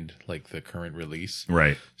behind like the current release.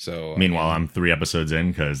 Right. So meanwhile, I'm 3 episodes in,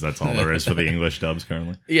 because that's all there is for the English dubs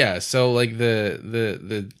currently. Yeah. So like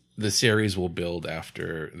the series will build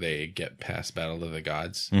after they get past Battle of the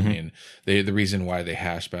Gods. I mean, the reason why they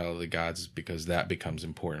hash Battle of the Gods is because that becomes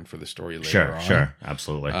important for the story later on. Sure,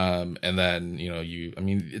 absolutely. And then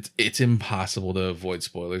it's impossible to avoid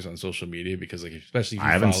spoilers on social media, because like, especially if you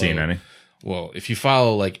I haven't seen any. Well, if you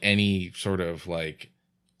follow like any sort of like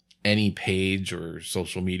any page or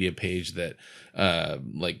social media page that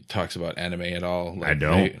like talks about anime at all. Like, I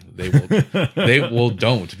don't.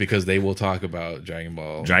 Don't, because they will talk about Dragon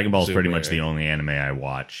Ball. Dragon Ball is pretty much the only anime I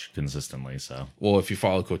watch consistently. So, well, if you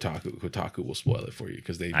follow Kotaku will spoil it for you,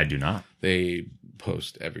 because I do not. They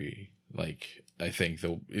post every, like, I think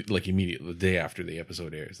they'll, like, immediately the day after the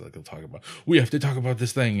episode airs, like, they'll talk about, we have to talk about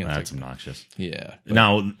this thing. And that's like, obnoxious. Yeah.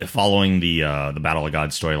 Now, following the Battle of God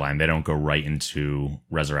storyline, they don't go right into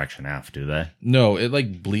Resurrection F, do they? No, it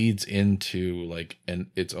like bleeds into like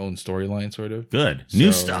its own storyline, sort of. Good.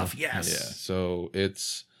 New stuff. Yes. Yeah. So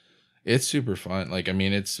it's super fun. Like, I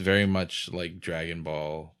mean, it's very much like Dragon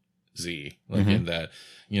Ball Z, like in that,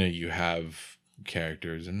 you know, you have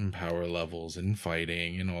characters and power levels and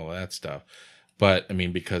fighting and all that stuff. But I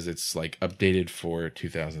mean, because it's like updated for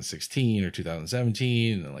 2016 or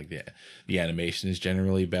 2017, and like the animation is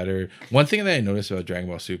generally better. One thing that I noticed about Dragon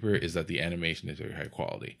Ball Super is that the animation is very high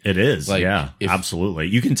quality. It is, like, yeah, absolutely.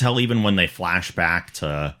 You can tell even when they flash back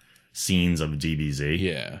to scenes of DBZ.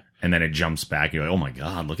 Yeah. And then it jumps back. You're like, oh my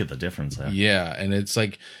God, look at the difference there. Yeah. And it's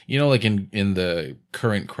like, you know, like in the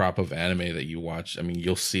current crop of anime that you watch, I mean,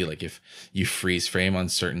 you'll see like if you freeze frame on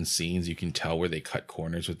certain scenes, you can tell where they cut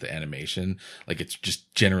corners with the animation. Like it's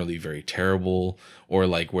just generally very terrible, or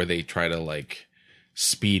like where they try to like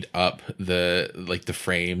speed up the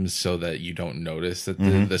frames so that you don't notice that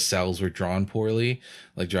the cells were drawn poorly.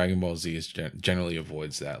 Like Dragon Ball Z is generally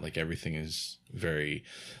avoids that. Like everything is very,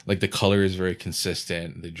 like the color is very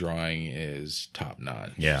consistent, the drawing is top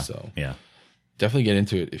notch. Yeah. So yeah, definitely get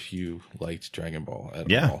into it if you liked Dragon Ball at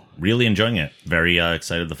all. Really enjoying it. Very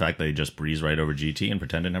excited the fact that they just breeze right over GT and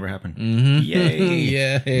pretend it never happened. Yay.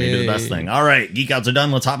 Yeah. Maybe the best thing. All right, geek outs are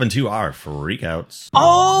done. Let's hop into our freak outs.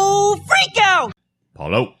 Oh, freak out!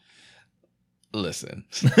 Paulo. Listen.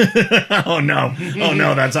 Oh no,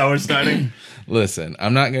 that's how we're starting. Listen,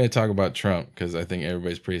 I'm not going to talk about Trump because I think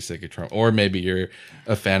everybody's pretty sick of Trump, or maybe you're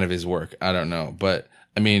a fan of his work. I don't know. But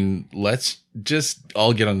I mean, let's just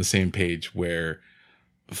all get on the same page where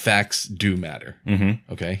facts do matter.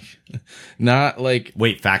 Okay. Not like,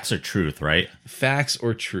 wait, facts or truth, right? Facts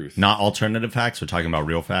or truth, not alternative facts. We're talking about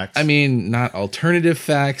real facts. I mean, not alternative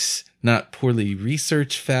facts, not poorly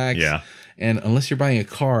researched facts. Yeah. And unless you're buying a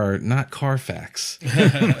car, not car facts.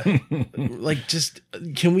 Like, just,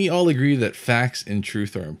 can we all agree that facts and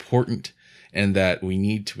truth are important, and that we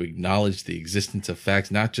need to acknowledge the existence of facts,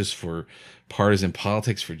 not just for partisan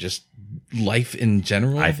politics, for just life in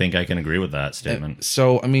general? I think I can agree with that statement.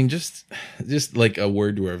 So, I mean, just like a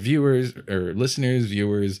word to our viewers or listeners,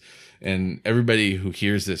 viewers, and everybody who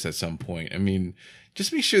hears this at some point. I mean,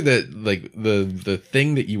 just make sure that like the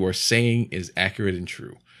thing that you are saying is accurate and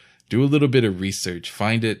true. Do a little bit of research,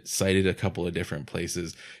 find it cited a couple of different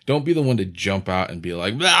places. Don't be the one to jump out and be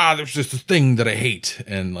like, there's just a thing that I hate,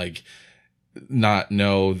 and like not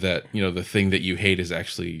know that, you know, the thing that you hate is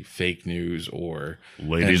actually fake news. Or,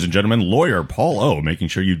 ladies and gentlemen, lawyer Paul O, making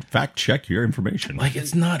sure you fact check your information. Like,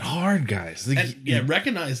 it's not hard, guys. Like, and,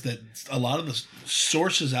 recognize that a lot of the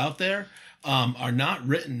sources out there are not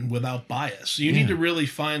written without bias. So you need to really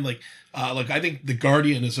find like I think The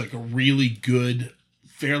Guardian is like a really good,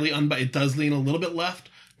 fairly unbiased. It does lean a little bit left,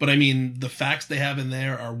 but I mean, the facts they have in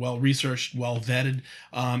there are well researched, well vetted,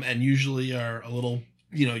 and usually are a little,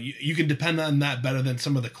 you know, you can depend on that better than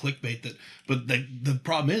some of the clickbait but the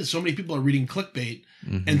problem is so many people are reading clickbait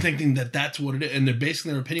and thinking that that's what it is, and they're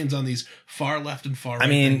basing their opinions on these far left and far right. I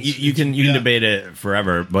mean, you can debate it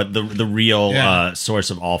forever, but the real source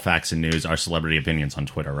of all facts and news are celebrity opinions on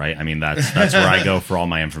Twitter, right? I mean, that's where I go for all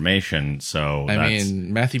my information. So I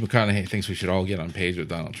mean, Matthew McConaughey thinks we should all get on page with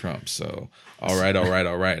Donald Trump. So all right,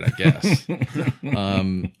 I guess.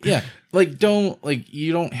 Yeah, like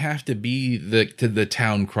you don't have to be the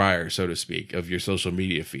town crier, so to speak, of your social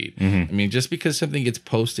media feed. I mean, just because something gets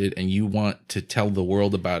posted and you want to tell the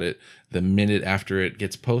world about it the minute after it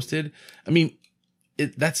gets posted, I mean,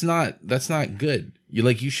 that's not good.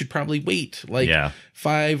 You should probably wait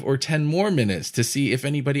 5 or 10 more minutes to see if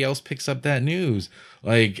anybody else picks up that news.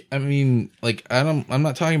 Like, I mean, like, I'm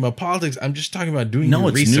not talking about politics. I'm just talking about doing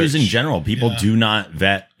it's research. News in general. People do not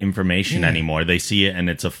vet information anymore. They see it and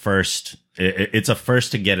it's a first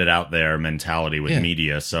to get it out there mentality with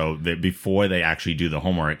media. So before they actually do the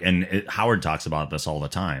homework, and Howard talks about this all the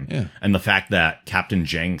time. Yeah. And the fact that Captain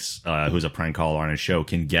Jenks, who's a prank caller on his show,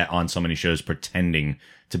 can get on so many shows pretending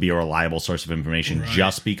to be a reliable source of information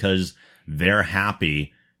just because they're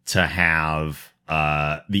happy to have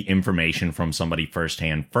the information from somebody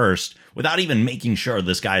firsthand first without even making sure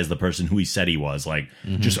this guy is the person who he said he was. Like,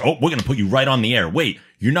 just, we're going to put you right on the air. Wait,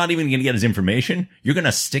 you're not even going to get his information? You're going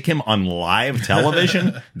to stick him on live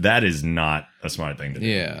television? That is not a smart thing to do.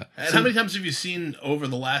 Yeah. And how many times have you seen over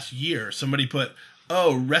the last year somebody put,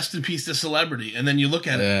 oh, rest in peace to celebrity, and then you look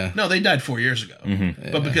at it, no, they died 4 years ago.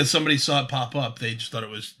 But because somebody saw it pop up, they just thought it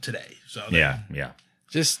was today. So Yeah.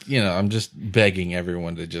 Just, I'm just begging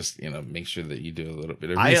everyone to just, make sure that you do a little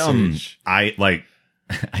bit of research. I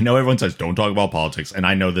know everyone says don't talk about politics, and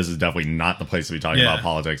I know this is definitely not the place to be talking about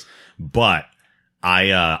politics, but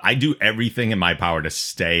I do everything in my power to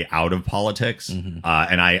stay out of politics. And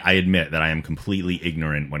I admit that I am completely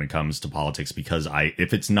ignorant when it comes to politics, because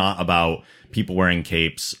if it's not about people wearing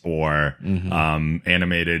capes or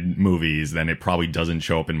animated movies, then it probably doesn't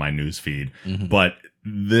show up in my news feed. But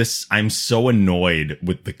I'm so annoyed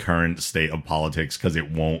with the current state of politics because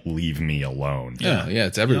it won't leave me alone. Yeah,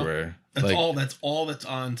 it's everywhere. That's all that's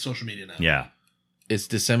on social media now. Yeah. It's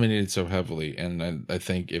disseminated so heavily, and I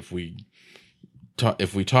think if we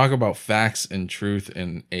talk about facts and truth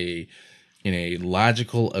in a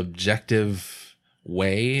logical, objective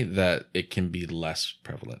way, that it can be less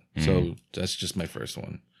prevalent. So that's just my first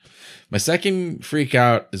one. My second freak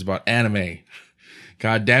out is about anime.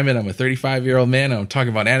 God damn it, I'm a 35-year-old man and I'm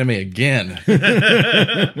talking about anime again.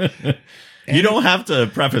 You don't have to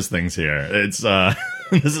preface things here. It's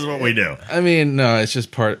this is what we do. I mean, no, it's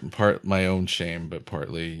just part my own shame, but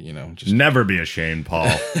partly, just never be ashamed,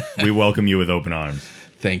 Paul. We welcome you with open arms.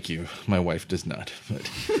 Thank you. My wife does not. But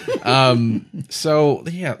so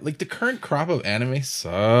yeah, like the current crop of anime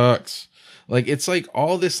sucks. Like it's like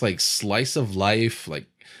all this like slice of life, like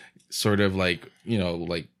sort of like,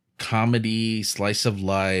 like comedy, slice of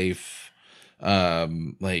life,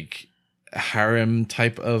 like harem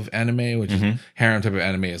type of anime, which is harem type of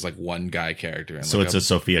anime is like one guy character. And so like it's a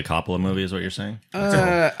Sofia Coppola movie is what you're saying?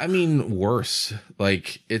 I mean, worse.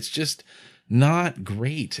 Like it's just not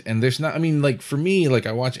great. And there's not, I mean, like for me, like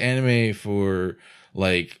I watch anime for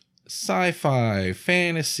like sci-fi,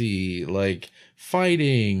 fantasy, like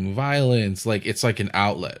fighting, violence. Like it's like an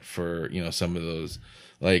outlet for, some of those,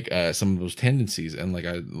 like some of those tendencies. And like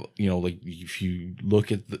like if you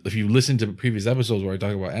listen to previous episodes where I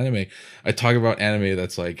talk about anime, I talk about anime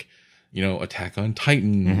that's like, Attack on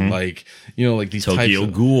Titan, like, like these Tokyo types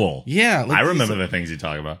of, Ghoul. Yeah. Like I remember the things you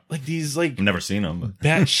talk about. Like these, like, I've never seen them, but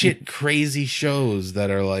batshit crazy shows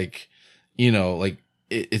that are like, like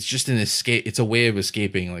it's just an escape. It's a way of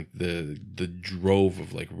escaping like the drove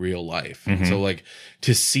of like real life. And so like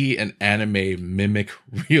to see an anime mimic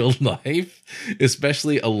real life,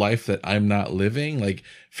 especially a life that I'm not living, like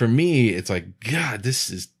for me, it's like, God, this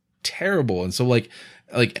is terrible. And so like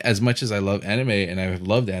as much as I love anime and I've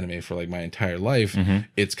loved anime for like my entire life,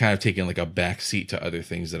 it's kind of taken like a back seat to other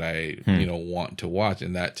things that I, want to watch.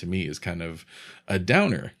 And that to me is kind of a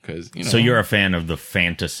downer because, So you're a fan of the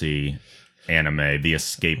fantasy anime, the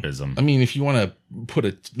escapism. I mean, if you want to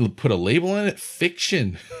put a label on it,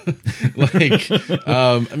 fiction. Like,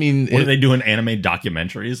 I mean, what do they do in anime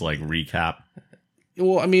documentaries? Like recap?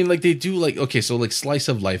 Well, I mean, like they do like, okay, so like slice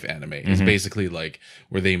of life anime is basically like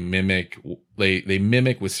where they mimic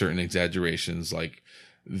with certain exaggerations, like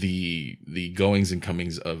the goings and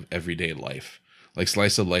comings of everyday life. Like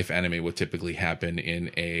slice of life anime would typically happen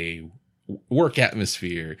in a work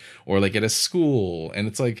atmosphere or like at a school. And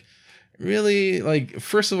it's like, really, like,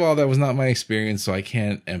 first of all, that was not my experience, so I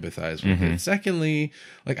can't empathize with it. Secondly,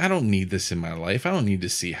 like, I don't need this in my life. I don't need to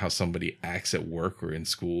see how somebody acts at work or in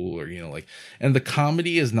school or, like, and the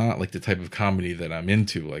comedy is not like the type of comedy that I'm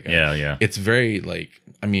into. Like, yeah. It's very, like,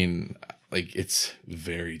 I mean, like, it's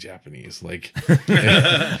very Japanese. Like,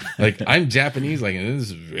 like I'm Japanese, like, and this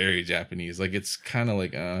is very Japanese. Like, it's kind of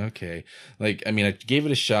like, okay. Like, I mean, I gave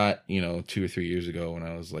it a shot, 2 or 3 years ago when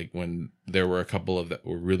I was like, when there were a couple of that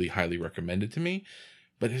were really highly recommended to me.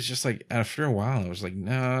 But it's just like, after a while, I was like,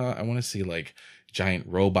 nah, I want to see like giant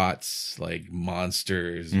robots, like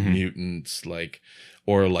monsters, mutants, like,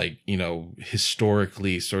 or like,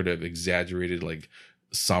 historically sort of exaggerated, like,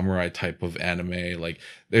 samurai type of anime. Like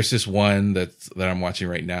there's this one that I'm watching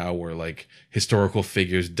right now where like historical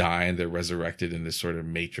figures die and they're resurrected in this sort of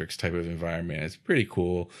Matrix type of environment. It's pretty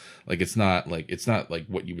cool. Like it's not like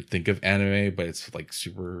what you would think of anime, but it's like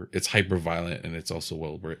it's hyper violent and it's also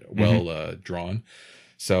well drawn.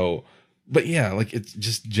 So, but yeah, like it's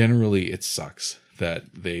just generally it sucks that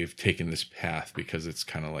they've taken this path because it's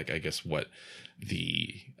kind of like, I guess what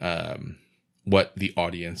the what the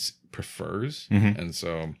audience prefers. And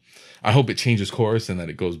so I hope it changes course and that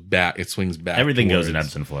it goes back, it swings back. Everything goes in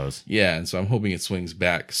ebbs and flows. Yeah. And so I'm hoping it swings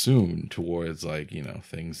back soon towards like,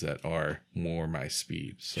 things that are more my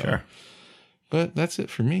speed. So, sure. But that's it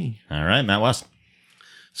for me. All right, Matt West.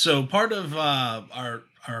 So part of our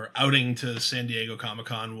outing to San Diego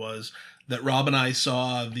Comic-Con was that Rob and I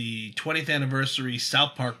saw the 20th anniversary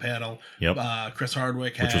South Park panel. Yep. Chris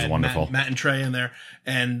Hardwick had which was wonderful. Matt and Trey in there.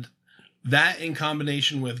 And that in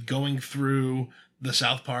combination with going through the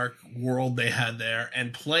South Park world they had there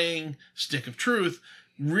and playing Stick of Truth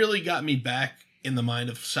really got me back in the mind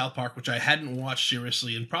of South Park, which I hadn't watched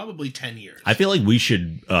seriously in probably 10 years. I feel like we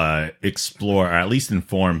should explore, or at least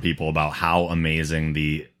inform people about how amazing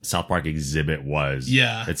the South Park exhibit was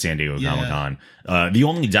at San Diego Comic-Con. The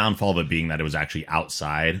only downfall of it being that it was actually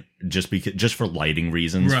outside, just for lighting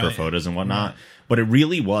reasons, for photos and whatnot. Right. But it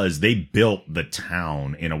really was, they built the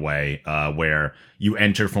town in a way where you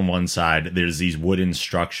enter from one side, there's these wooden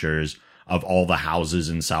structures of all the houses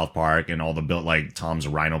in South Park and all the built, like Tom's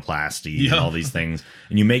rhinoplasty and all these things.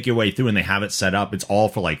 And you make your way through and they have it set up. It's all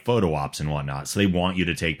for like photo ops and whatnot. So they want you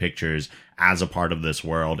to take pictures as a part of this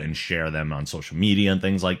world and share them on social media and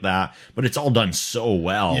things like that. But it's all done so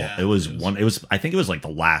well. Yeah, I think it was like the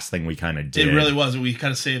last thing we kind of did. It really was. We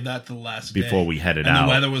kind of saved that to the last before day. We headed and out. The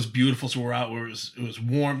weather was beautiful. So we're out where it was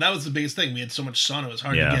warm. That was the biggest thing. We had so much sun. It was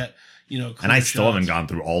hard to get. And I still haven't gone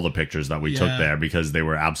through all the pictures that we took there because they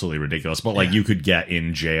were absolutely ridiculous. But like you could get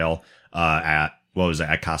in jail at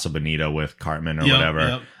Casa Bonita with Cartman or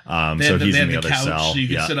whatever. So he's in the other couch, cell. So you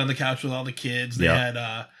could sit on the couch with all the kids. They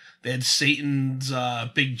had Satan's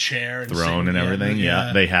big chair and throne and everything.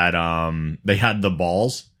 Yeah. They had the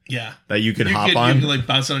balls. Yeah. That you could hop on. You could like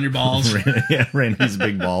bounce on your balls. Randy's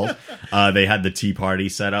big balls. They had the tea party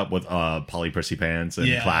set up with Polly Prissy Pants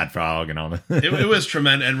and Plaid Frog and all that. it was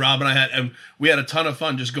tremendous. And Rob and we had a ton of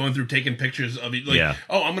fun just going through taking pictures of it. Like,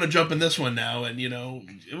 oh, I'm going to jump in this one now. And,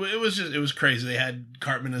 it was crazy. They had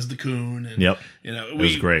Cartman as the coon. And, it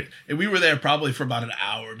was great. And we were there probably for about an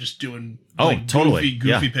hour just doing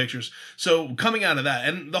goofy pictures. So coming out of that,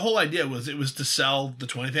 and the whole idea was it was to sell the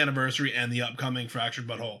 20th anniversary and the upcoming Fractured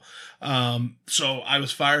Butthole. So I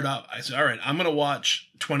was fired up. I said, all right, I'm going to watch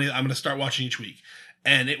 20. I'm going to start watching each week.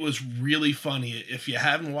 And it was really funny. If you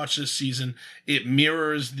haven't watched this season, it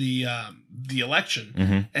mirrors the election.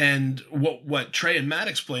 Mm-hmm. And what Trey and Matt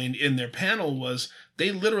explained in their panel was they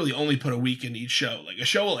literally only put a week in each show. Like a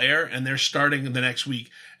show will air and they're starting the next week.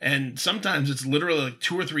 And sometimes it's literally like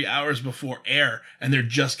 2 or 3 hours before air and they're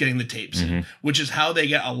just getting the tapes in, which is how they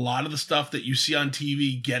get a lot of the stuff that you see on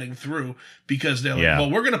TV getting through, because they're like, well,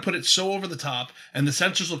 we're going to put it so over the top and the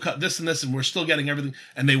censors will cut this and this and we're still getting everything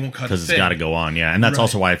and they won't cut it. Because it's got to go on. Yeah. And that's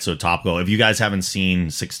also why it's so topical. If you guys haven't seen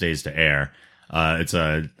 6 Days to Air, it's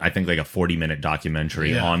I think like a 40-minute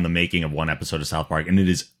documentary on the making of one episode of South Park. And it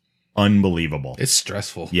is unbelievable. It's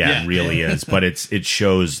stressful. Yeah, it really is. But it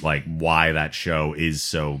shows like why that show is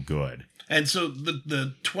so good. And so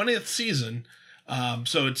the 20th season,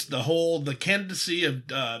 so it's the candidacy of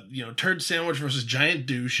Turd Sandwich versus Giant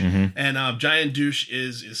Douche, and Giant Douche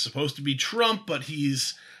is supposed to be Trump, but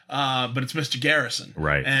it's Mr. Garrison,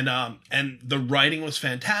 right? And the writing was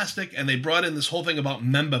fantastic, and they brought in this whole thing about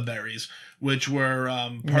memba berries, which were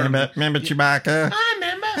remember Chewbacca. I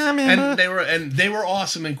remember. And they were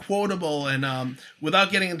awesome and quotable, and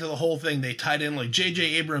without getting into the whole thing, they tied in like J.J.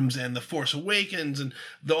 Abrams and The Force Awakens and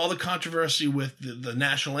all the controversy with the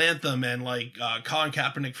national anthem and like Colin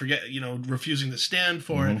Kaepernick refusing to stand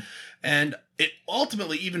for it, and it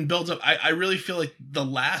ultimately even builds up. I really feel like the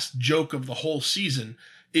last joke of the whole season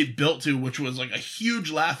it built to, which was like a huge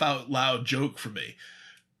laugh out loud joke for me.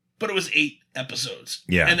 But it was 8 episodes.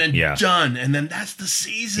 Yeah. And then done. And then that's the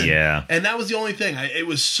season. Yeah. And that was the only thing. It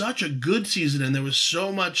was such a good season and there was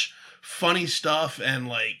so much funny stuff and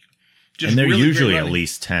like just. And they're really usually at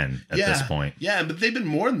least 10 at this point. Yeah, but they've been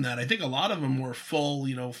more than that. I think a lot of them were full,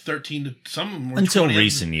 13 to some of them were until 20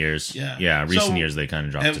 recent years. Yeah. Recent years they kind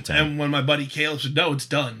of dropped to 10. And when my buddy Caleb said, no, it's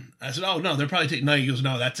done. I said, oh, no, they're probably taking... No, he goes,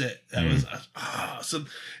 no, that's it. That was... So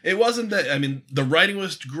it wasn't that... I mean, the writing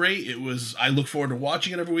was great. It was... I look forward to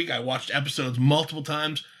watching it every week. I watched episodes multiple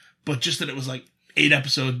times, but just that it was like 8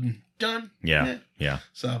 episodes and done. Yeah.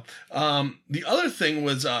 So the other thing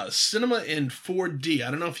was cinema in 4D.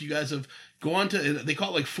 I don't know if you guys have gone to... They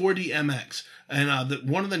call it like 4D MX. And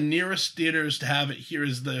one of the nearest theaters to have it here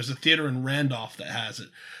is there's a theater in Randolph that has it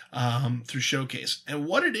through Showcase. And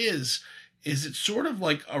what it is is it's sort of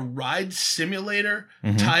like a ride simulator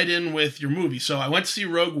tied in with your movie. So I went to see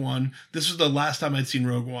Rogue One. This was the last time I'd seen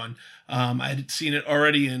Rogue One. I had seen it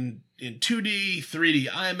already in 2D, 3D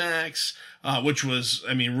IMAX, which was,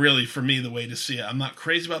 I mean, really for me, the way to see it. I'm not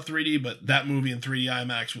crazy about 3D, but that movie in 3D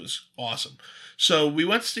IMAX was awesome. So we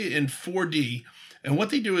went to see it in 4D. And what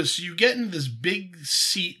they do is you get in this big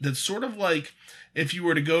seat that's sort of like if you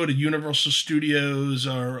were to go to Universal Studios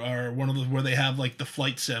or one of the where they have like the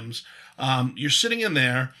flight sims. You're sitting in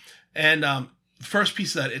there, and first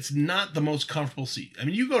piece of that, it's not the most comfortable seat. I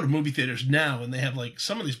mean, you go to movie theaters now, and they have like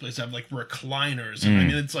some of these places have like recliners. And, I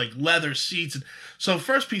mean, it's like leather seats. So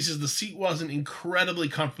first piece is the seat wasn't incredibly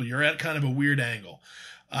comfortable. You're at kind of a weird angle.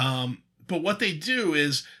 But what they do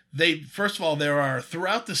is first of all, there are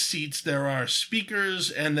throughout the seats there are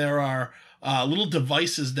speakers, and there are little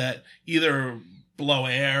devices that either blow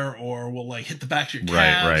air or will like hit the back of your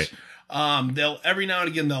calves. Right. They'll every now and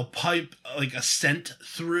again they'll pipe like a scent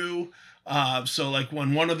through. So like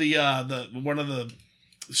when one of the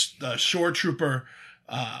shore trooper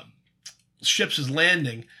ships is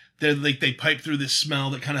landing, they pipe through this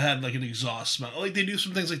smell that kind of had like an exhaust smell. Like they do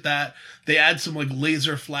some things like that. They add some like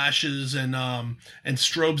laser flashes and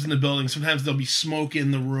strobes in the building. Sometimes there'll be smoke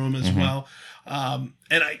in the room as well. And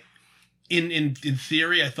in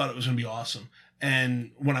theory, I thought it was going to be awesome. And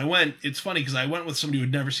when I went, it's funny because I went with somebody who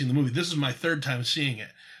had never seen the movie. This is my third time seeing it.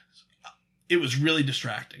 It was really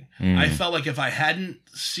distracting. I felt like if I hadn't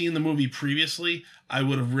seen the movie previously, I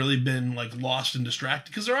would have really been like lost and distracted.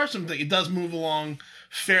 Because there are some things, it does move along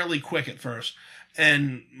fairly quick at first.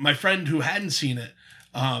 And my friend who hadn't seen it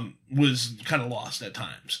was kind of lost at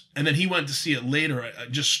times. And then he went to see it later,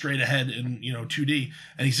 just straight ahead in 2D.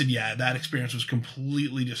 And he said, yeah, that experience was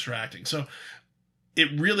completely distracting. So I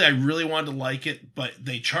really wanted to like it, but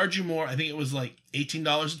they charge you more. I think it was like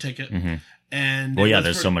 $18 a ticket. And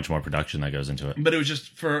there's so much more production that goes into it. But it was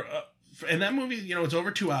just for and that movie, it's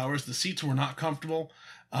over 2 hours. The seats were not comfortable.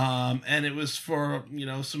 And it was for,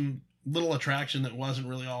 some little attraction that wasn't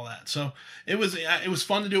really all that. So it was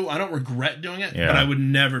fun to do. I don't regret doing it, but I would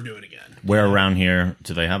never do it again. Where around here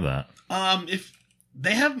do they have that? If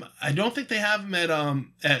they have, I don't think they have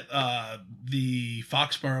them at the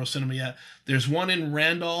Foxborough Cinema yet. There's one in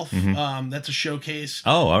Randolph. That's a showcase.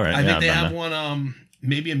 Oh, all right. I think they have one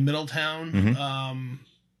maybe in Middletown,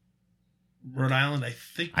 Rhode Island. I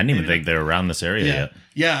didn't even think they were around this area yet.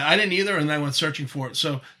 Yeah, I didn't either, and I went searching for it.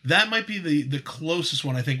 So that might be the closest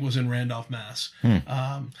one. I think was in Randolph, Mass.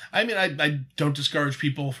 I mean, I don't discourage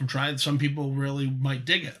people from trying. Some people really might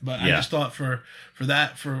dig it, but I just thought for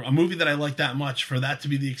a movie that I like that much, for that to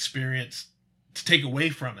be the experience to take away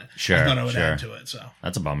from it, I thought I would add to it. So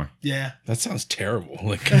that's a bummer. Yeah, that sounds terrible.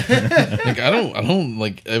 Like, I don't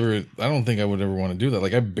think I would ever want to do that.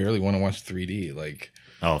 Like, I barely want to watch 3D. Like,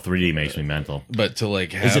 oh, 3D makes me mental. But to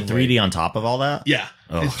like, is it 3D on top of all that? Yeah,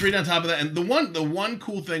 it's 3D on top of that. And the one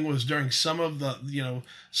cool thing was during some of the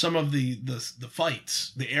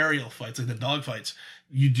fights, the aerial fights, like the dog fights,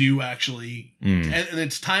 you do actually, and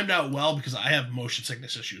it's timed out well because I have motion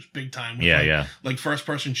sickness issues big time. With like first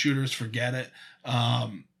person shooters, forget it.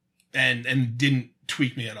 And didn't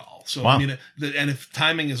tweak me at all. So I mean, and if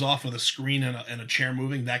timing is off with a screen and a chair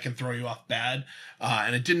moving, that can throw you off bad.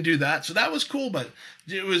 And it didn't do that, so that was cool. But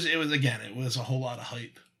it was a whole lot of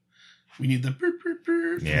hype. We need the burp, burp,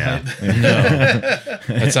 burp. Yeah,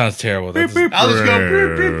 that sounds terrible. I'll just go.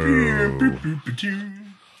 Burp, burp, burp, burp, burp, burp.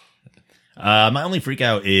 My only freak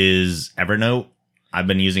out is Evernote. I've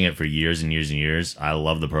been using it for years and years and years. I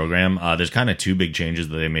love the program. There's kind of two big changes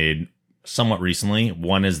that they made somewhat recently.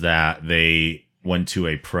 One is that they went to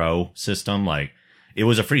a pro system. Like, it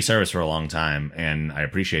was a free service for a long time, and I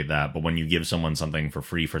appreciate that. But when you give someone something for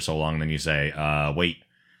free for so long, then you say, wait,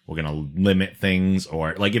 we're going to limit things,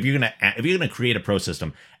 or like if you're going to create a pro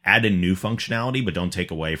system, add in new functionality, but don't take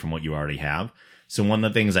away from what you already have. So one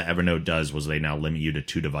of the things that Evernote does was they now limit you to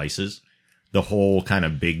 2 devices. The whole kind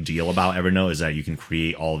of big deal about Evernote is that you can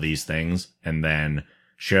create all these things and then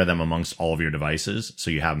share them amongst all of your devices,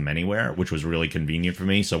 so you have them anywhere, which was really convenient for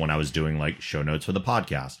me. So when I was doing like show notes for the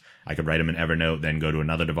podcast, I could write them in Evernote, then go to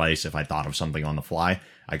another device. If I thought of something on the fly,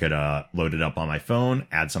 I could load it up on my phone,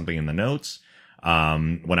 add something in the notes.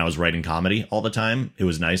 When I was writing comedy all the time, it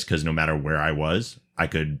was nice because no matter where I was, I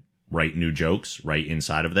could write new jokes right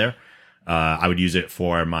inside of there. I would use it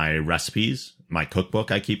for my recipes, my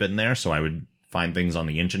cookbook. I keep it in there, so I would find things on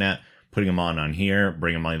the internet, putting them on here,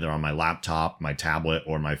 bring them either on my laptop, my tablet,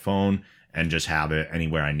 or my phone, and just have it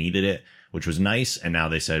anywhere I needed it, which was nice. And now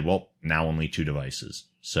they said, well, now only 2 devices.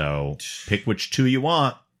 So pick which 2 you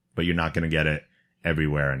want, but you're not going to get it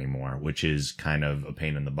everywhere anymore, which is kind of a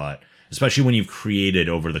pain in the butt, especially when you've created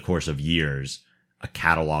over the course of years a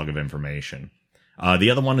catalog of information.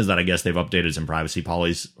 The other one is that I guess they've updated some privacy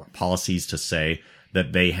policies to say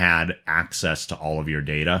that they had access to all of your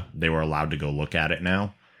data. They were allowed to go look at it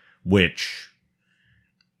now, which,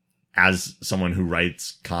 as someone who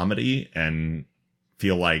writes comedy and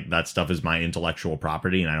feel like that stuff is my intellectual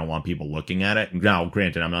property and I don't want people looking at it. Now,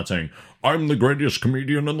 granted, I'm not saying I'm the greatest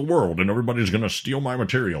comedian in the world and everybody's going to steal my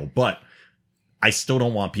material, but I still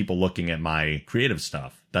don't want people looking at my creative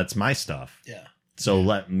stuff. That's my stuff. Yeah. So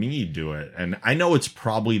let me do it. And I know it's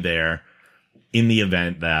probably there in the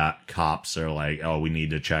event that cops are like, oh, we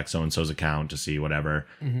need to check so-and-so's account to see whatever.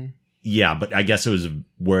 Mm-hmm. Yeah, but I guess it was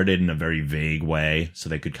worded in a very vague way so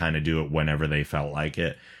they could kind of do it whenever they felt like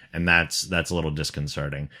it. And that's a little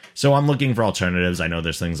disconcerting. So I'm looking for alternatives. I know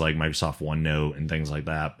there's things like Microsoft OneNote and things like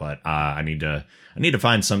that, but I need to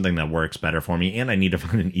find something that works better for me, and I need to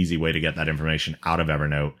find an easy way to get that information out of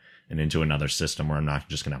Evernote and into another system where I'm not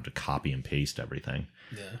just going to have to copy and paste everything.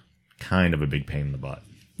 Yeah. Kind of a big pain in the butt.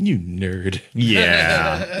 You nerd.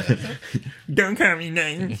 Yeah. Don't call me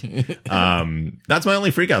names. That's my only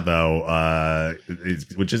freak out though,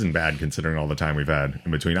 which isn't bad considering all the time we've had in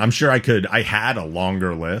between. I'm sure I had a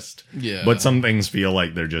longer list, but some things feel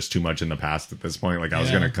like they're just too much in the past at this point. Like I was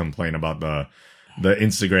going to complain about the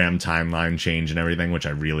Instagram timeline change and everything, which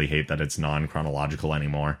I really hate that it's non-chronological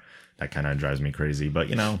anymore. That kind of drives me crazy, but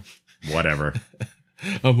whatever.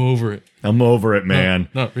 I'm over it. I'm over it, man.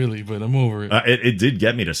 Not really, but I'm over it. It did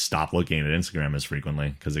get me to stop looking at Instagram as frequently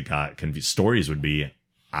because it got confused. Stories would be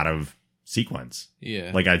out of sequence. Yeah.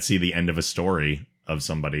 Like I'd see the end of a story of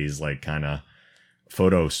somebody's like kind of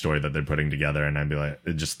photo story that they're putting together and I'd be like,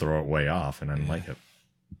 it'd just throw it way off and I didn't like it.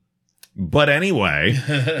 But anyway,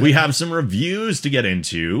 we have some reviews to get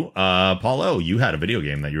into. Paulo, you had a video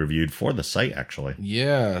game that you reviewed for the site, actually.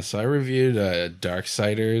 Yeah, so I reviewed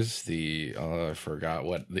Darksiders, I forgot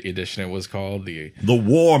what the edition it was called. The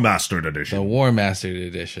War Mastered Edition. The War Mastered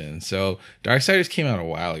Edition. So Darksiders came out a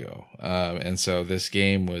while ago. And so this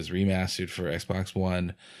game was remastered for Xbox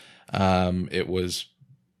One. It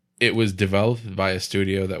was developed by a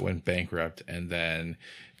studio that went bankrupt, and then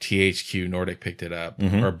THQ Nordic picked it up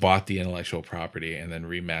or bought the intellectual property and then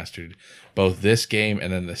remastered both this game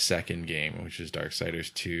and then the second game, which is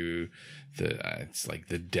Darksiders 2. It's like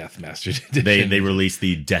the Death Mastered edition. They released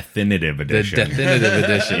the definitive edition. The definitive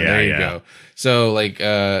edition. Yeah, there you go. So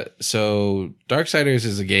so Darksiders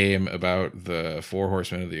is a game about the four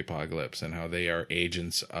horsemen of the apocalypse and how they are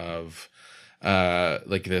agents of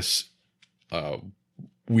like this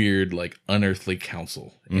weird, like unearthly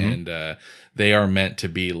council, and they are meant to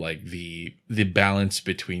be like the balance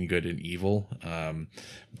between good and evil.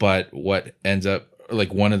 But what ends up,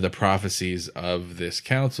 like, one of the prophecies of this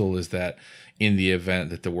council is that in the event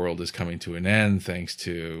that the world is coming to an end, thanks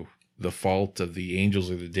to the fault of the angels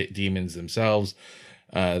or the demons themselves,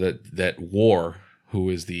 that War, who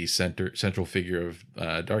is the central figure of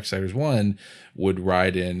Darksiders 1, would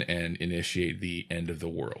ride in and initiate the end of the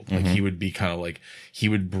world. Like he would be kind of like, he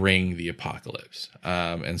would bring the apocalypse.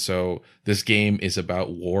 And so this game is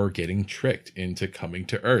about War getting tricked into coming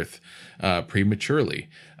to Earth prematurely.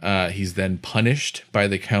 He's then punished by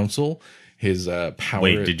the council. His power...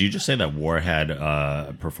 Wait, did you just say that War had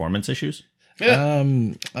performance issues?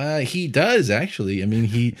 He does, actually. I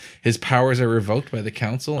mean, his powers are revoked by the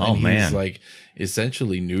council, and he's like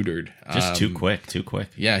essentially neutered. Just too quick.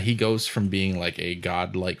 Yeah, he goes from being like a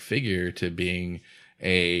godlike figure to being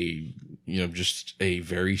just a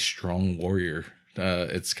very strong warrior.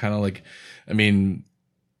 It's kind of like, I mean,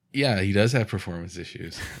 yeah, he does have performance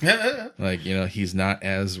issues. Like, he's not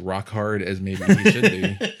as rock hard as maybe he should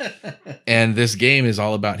be. And this game is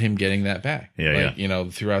all about him getting that back. Yeah,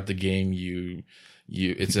 throughout the game,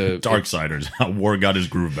 it's a Darksiders. War got his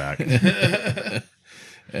groove back.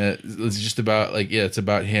 It's just about it's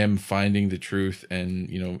about him finding the truth and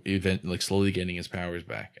slowly getting his powers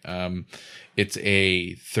back. It's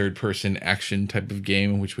a third person action type of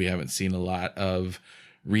game, which we haven't seen a lot of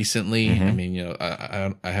recently. I mean,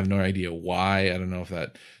 I have no idea why. I don't know if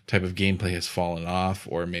that type of gameplay has fallen off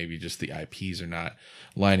or maybe just the IPs are not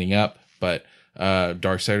lining up. But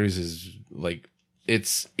Darksiders is like,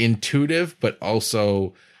 it's intuitive, but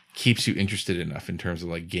also keeps you interested enough in terms of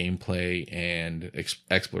like gameplay and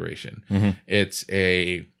exploration. It's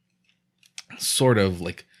a sort of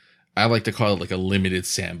like, I like to call it like a limited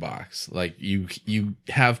sandbox. Like you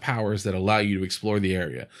have powers that allow you to explore the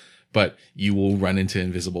area, but you will run into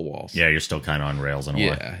invisible walls. Yeah, you're still kind of on rails in a way.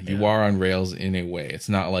 Yeah, you are on rails in a way. It's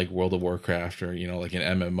not like World of Warcraft or, like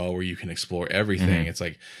an MMO where you can explore everything. It's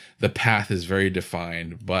like the path is very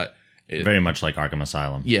defined, but Very much like Arkham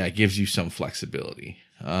Asylum. Yeah, it gives you some flexibility.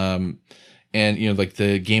 And like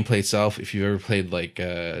the gameplay itself, if you've ever played like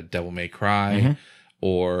Devil May Cry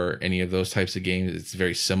or any of those types of games, it's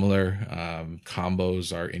very similar.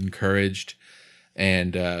 Combos are encouraged,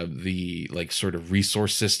 and the like sort of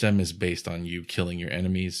resource system is based on you killing your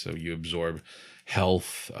enemies, so you absorb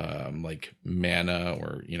health, like mana,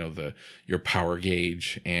 or your power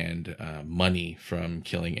gauge, and money from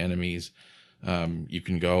killing enemies. You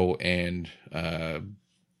can go and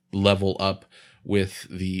level up with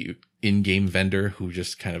the in-game vendor who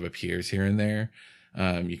just kind of appears here and there.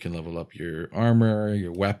 You can level up your armor,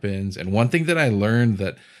 your weapons. And one thing that I learned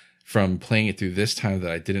that from playing it through this time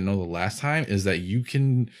that I didn't know the last time is that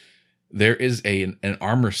there is an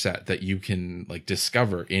armor set that you can like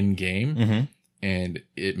discover in game, and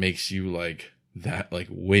it makes you like that like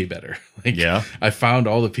way better. Like, yeah, I found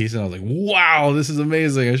all the pieces and I was like, wow, this is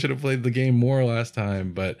amazing. I should have played the game more last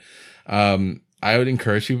time. But I would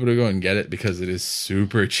encourage people to go and get it because it is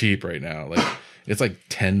super cheap right now. Like it's like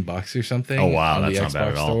 $10 or something. Oh wow, on that's the not Xbox bad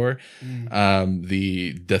at all. store.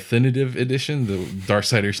 The definitive edition, the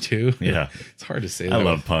Darksiders 2. Yeah, it's hard to say. I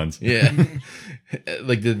love puns. Yeah,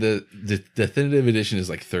 like the definitive edition is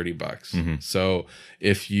like $30. So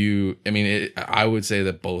if you, I would say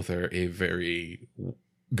that both are a very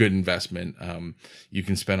good investment. You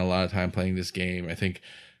can spend a lot of time playing this game. I think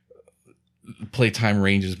playtime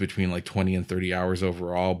ranges between like 20 and 30 hours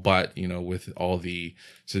overall, but with all the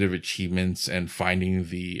sort of achievements and finding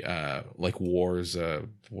the like wars, I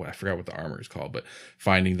forgot what the armor is called, but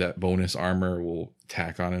finding that bonus armor will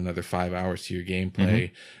tack on another 5 hours to your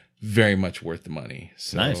gameplay. Very much worth the money.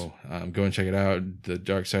 So nice. Go and check it out. The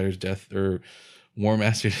Darksiders War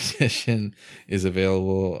Master Edition is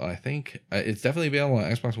available. I think it's definitely available on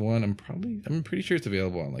Xbox One. I'm pretty sure it's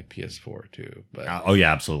available on like PS4 too. But oh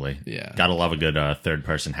yeah, absolutely. Yeah, gotta love a good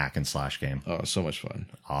third-person hack and slash game. Oh, so much fun.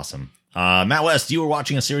 Awesome. Matt West, you were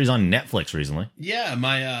watching a series on Netflix recently. Yeah,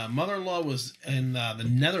 my mother-in-law was in the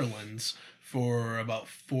Netherlands for about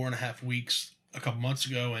 4.5 weeks a couple months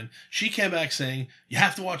ago, and she came back saying, you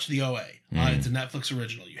have to watch the OA. It's a Netflix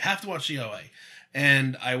original. You have to watch the OA.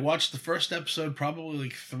 And I watched the first episode probably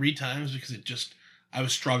like 3 times because I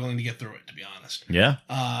was struggling to get through it, to be honest. Yeah.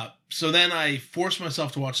 So then I forced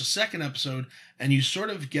myself to watch the second episode, and you sort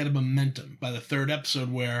of get a momentum by the third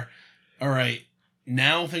episode where, all right,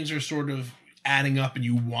 now things are sort of adding up and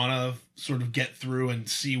you want to sort of get through and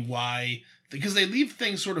see why, because they leave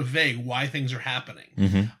things sort of vague, why things are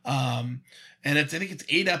happening. And I think it's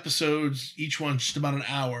 8 episodes, each one just about an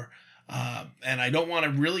hour. And I don't want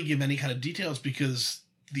to really give any kind of details because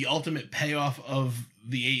the ultimate payoff of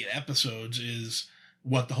the 8 episodes is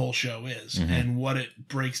what the whole show is and what it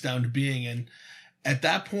breaks down to being. And at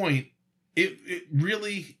that point, it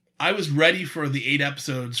really, I was ready for the 8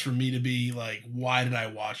 episodes for me to be like, why did I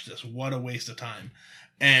watch this? What a waste of time.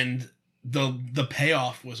 And the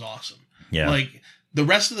payoff was awesome. Yeah. Like the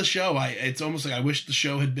rest of the show, it's almost like I wish the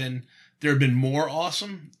show there had been more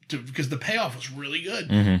awesome because the payoff was really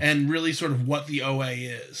good and really sort of what the OA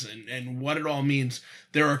is and what it all means.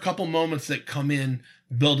 There are a couple moments that come in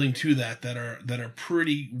building to that are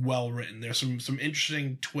pretty well written. There's some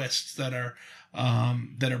interesting twists that are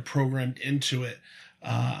programmed into it.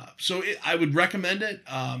 So I would recommend it.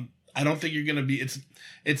 I don't think you're going to be,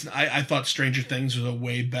 I thought Stranger Things was a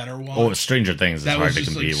way better one. Oh, Stranger Things is that hard to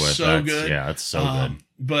compete with. So good. Yeah, it's so good.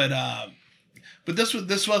 But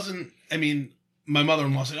this wasn't, my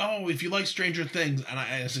mother-in-law said, oh, if you like Stranger Things, and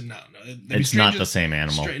I said, no. It's not the same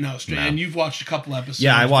animal. No. And you've watched a couple episodes.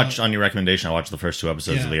 Yeah, I watched, on your recommendation, I watched the first 2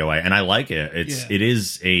 episodes of the OA, and I like it. It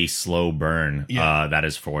is a slow burn, that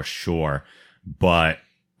is for sure. But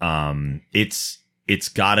it's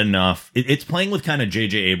got enough. It's playing with kind of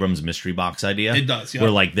J.J. Abrams' mystery box idea. It does, yeah.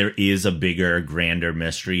 Where like there is a bigger, grander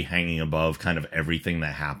mystery hanging above kind of everything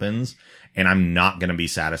that happens. And I'm not going to be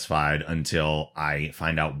satisfied until I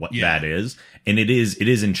find out what that is. And it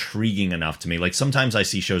is intriguing enough to me. Like sometimes I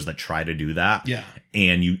see shows that try to do that. Yeah.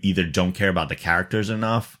 And you either don't care about the characters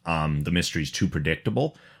enough, the mystery's too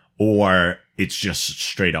predictable, or it's just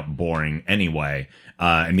straight up boring anyway.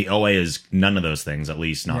 And the OA is none of those things, at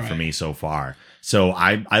least not for me so far. So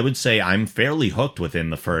I would say I'm fairly hooked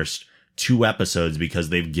within the first 2 episodes because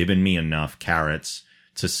they've given me enough carrots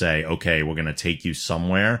to say, okay, we're going to take you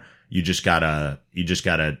somewhere. You just gotta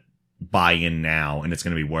buy in now and it's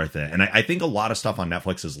going to be worth it. And I think a lot of stuff on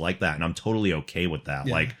Netflix is like that. And I'm totally okay with that.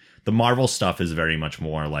 Yeah. Like the Marvel stuff is very much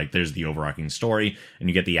more like there's the overarching story and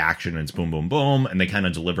you get the action and it's boom, boom, boom. And they kind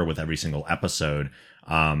of deliver with every single episode.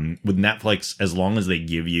 With Netflix, as long as they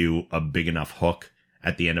give you a big enough hook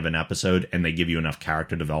at the end of an episode and they give you enough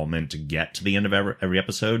character development to get to the end of every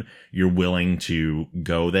episode, you're willing to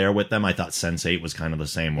go there with them. I thought Sense8 was kind of the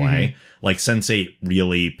same way. Like Sense8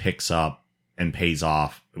 really picks up and pays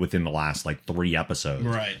off within the last like 3 episodes.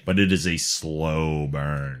 Right. But it is a slow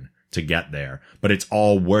burn to get there. But it's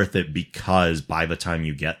all worth it because by the time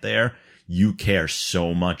you get there, you care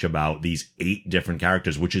so much about these 8 different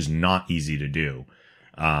characters, which is not easy to do.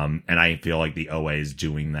 And I feel like the OA is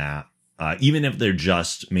doing that. Even if they're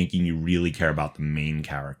just making you really care about the main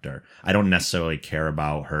character. I don't necessarily care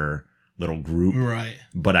about her little group. Right.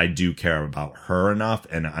 But I do care about her enough,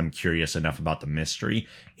 and I'm curious enough about the mystery.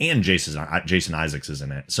 And Jason Isaacs is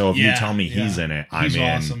in it. So if you tell me he's in it, I'm in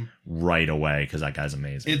awesome. Right away because that guy's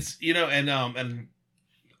amazing. It's, and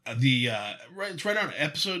the it's right on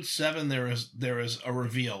episode 7 there is a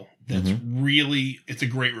reveal that's really, it's a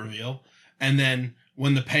great reveal. And then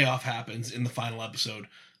when the payoff happens in the final episode,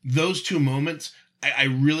 those 2 moments, I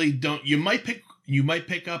really don't. You might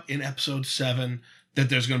pick up in episode 7 that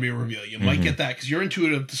there's going to be a reveal. You might get that because you're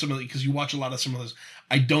intuitive to some of the, because you watch a lot of some of those.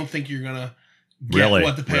 I don't think you're going to get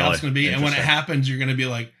what the payoff's going to be, and when it happens, you're going to be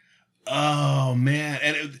like, oh man,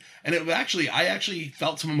 and it actually, I actually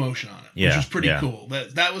felt some emotion on it, which was pretty cool.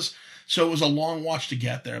 That was, so it was a long watch to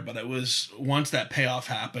get there, but it was, once that payoff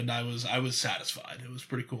happened, I was satisfied. It was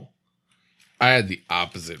pretty cool. I had the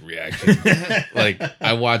opposite reaction. Like,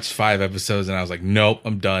 I watched 5 episodes and I was like, nope,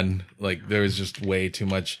 I'm done. Like, there was just way too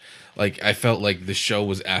much. Like, I felt like the show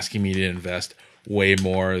was asking me to invest way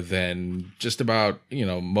more than just about,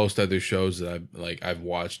 most other shows that I've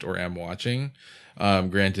watched or am watching.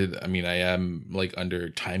 Granted, I mean, I am like under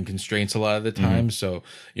time constraints a lot of the time. So,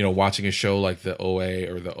 watching a show like the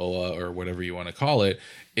OA or the OA or whatever you want to call it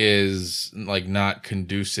is like not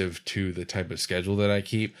conducive to the type of schedule that I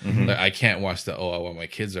keep. Like, I can't watch the OA while my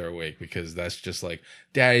kids are awake because that's just like,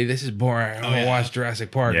 Daddy, this is boring. I want to watch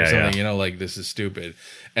Jurassic Park or something, like this is stupid.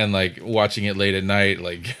 And like watching it late at night,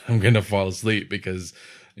 like I'm going to fall asleep because,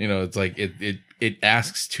 it's like it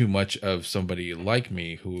asks too much of somebody like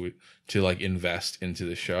me who to like invest into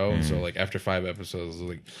the show. So like after 5 episodes, I was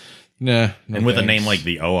like, nah. No and with thanks. a name like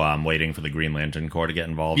the OA, I'm waiting for the Green Lantern Corps to get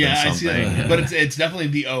involved in something. I see that. But it's definitely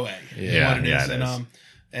the OA. Yeah, what it is. It is.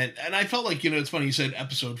 And I felt like, it's funny you said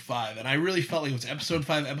episode 5, and I really felt like it was episode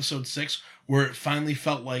 5, episode 6, where it finally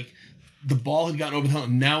felt like the ball had gotten over the hill,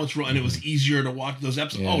 and now it's rolling, and it was easier to watch those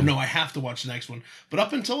episodes. Oh no, I have to watch the next one. But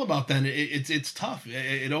up until about then, it's tough.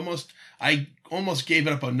 I almost gave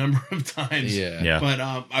it up a number of times. Yeah. But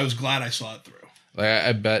I was glad I saw it through. Like,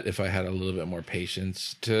 I bet if I had a little bit more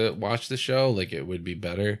patience to watch the show, like it would be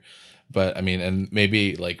better. But I mean, and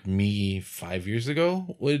maybe like me 5 years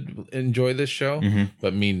ago would enjoy this show,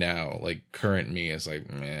 but me now, like current me, is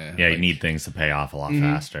like, meh. Yeah, like, you need things to pay off a lot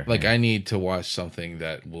faster. Like I need to watch something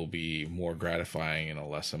that will be more gratifying in a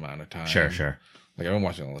less amount of time. Sure. Like I've been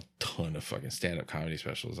watching a ton of fucking stand-up comedy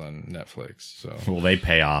specials on Netflix. So Well, they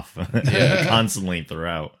pay off constantly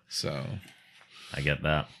throughout. So I get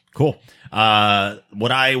that. Cool.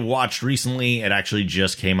 What I watched recently, it actually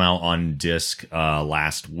just came out on disc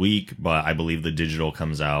last week, but I believe the digital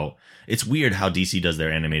comes out. It's weird how DC does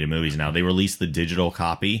their animated movies now. They release the digital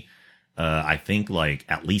copy, I think like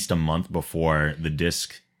at least a month before the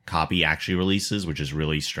disc copy actually releases, which is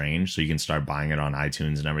really strange. So you can start buying it on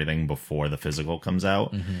iTunes and everything before the physical comes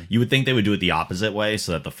out. You would think they would do it the opposite way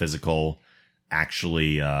so that the physical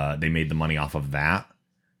actually, they made the money off of that.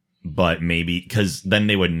 But maybe because then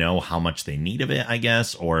they would know how much they need of it, I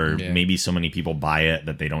guess, or maybe so many people buy it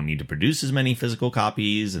that they don't need to produce as many physical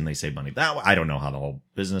copies and they save money that way. I don't know how the whole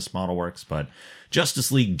business model works, but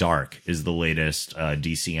Justice League Dark is the latest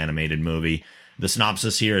DC animated movie. The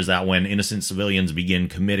synopsis here is that when innocent civilians begin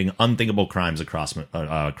committing unthinkable crimes across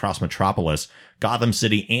Metropolis, Gotham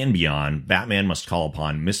City, and beyond, Batman must call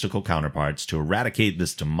upon mystical counterparts to eradicate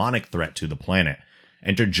this demonic threat to the planet.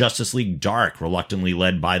 Enter Justice League Dark, reluctantly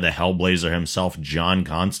led by the Hellblazer himself, John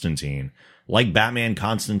Constantine. Like Batman,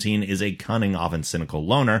 Constantine is a cunning, often cynical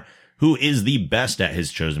loner who is the best at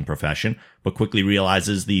his chosen profession, but quickly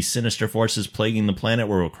realizes the sinister forces plaguing the planet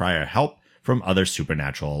will require help from other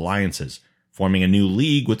supernatural alliances. Forming a new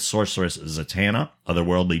league with sorceress Zatanna,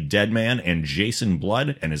 otherworldly Deadman, and Jason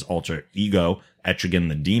Blood and his alter ego, Etrigan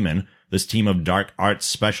the Demon, this team of dark arts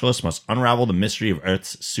specialists must unravel the mystery of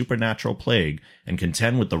Earth's supernatural plague and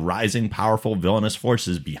contend with the rising, powerful, villainous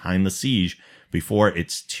forces behind the siege before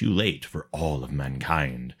it's too late for all of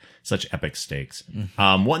mankind. Such epic stakes.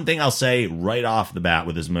 One thing I'll say right off the bat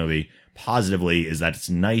with this movie, positively, is that it's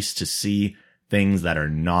nice to see things that are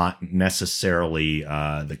not necessarily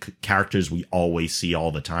the characters we always see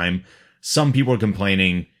all the time. Some people are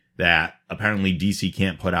complaining that apparently DC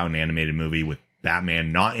can't put out an animated movie with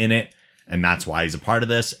Batman not in it, and that's why he's a part of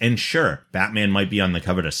this. And sure, Batman might be on the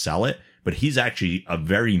cover to sell it, but he's actually a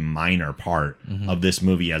very minor part of this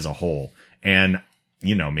movie as a whole. And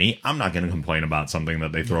you know me, I'm not going to complain about something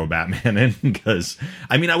that they throw Batman in, because,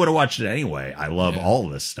 I mean, I would have watched it anyway. I love all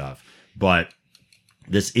of this stuff. But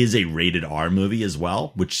this is a rated R movie as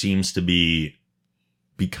well, which seems to be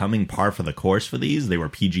becoming par for the course for these. They were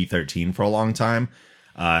PG-13 for a long time.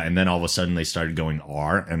 And then all of a sudden they started going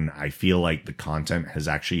R, and I feel like the content has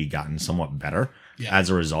actually gotten somewhat better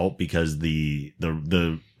as a result, because the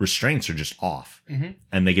restraints are just off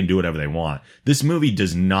and they can do whatever they want. This movie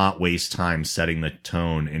does not waste time setting the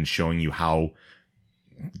tone and showing you how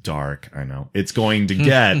dark, I know, it's going to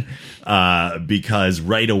get, because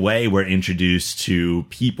right away we're introduced to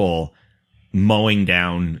people mowing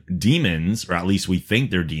down demons, or at least we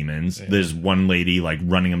think they're demons. There's one lady like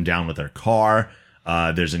running them down with her car.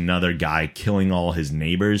 There's another guy killing all his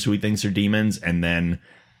neighbors who he thinks are demons. And then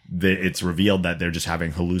it's revealed that they're just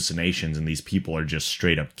having hallucinations, and these people are just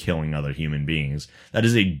straight up killing other human beings. That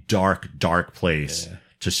is a dark, dark place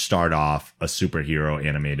to start off a superhero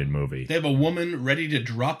animated movie. They have a woman ready to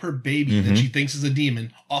drop her baby that she thinks is a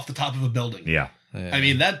demon off the top of a building. Yeah. I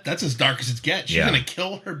mean, that's as dark as it gets. She's going to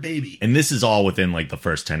kill her baby. And this is all within like the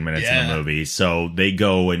first 10 minutes of the movie. So they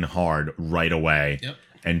go in hard right away.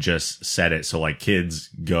 And just set it so like kids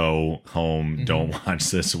go home, don't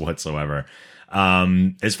watch this whatsoever.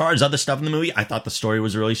 As far as other stuff in the movie, I thought the story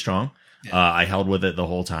was really strong. I held with it the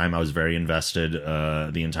whole time. I was very invested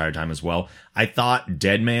the entire time as well. I thought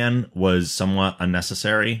Deadman was somewhat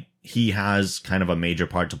unnecessary. He has kind of a major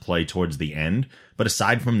part to play towards the end. But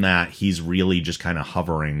aside from that, he's really just kind of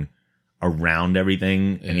hovering around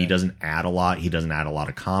everything. And he doesn't add a lot. He doesn't add a lot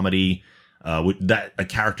of comedy. That a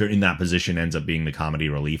character in that position ends up being the comedy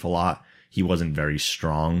relief a lot. He wasn't very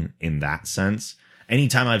strong in that sense.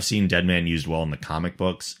 Anytime I've seen Deadman used well in the comic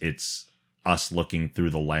books, it's us looking through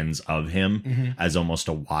the lens of him as almost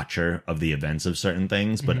a watcher of the events of certain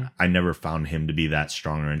things. But I never found him to be that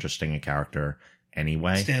strong or interesting a character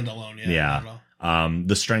anyway. Standalone,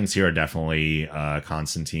 the strengths here are definitely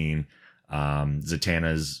Constantine.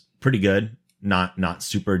 Zatanna's pretty good. Not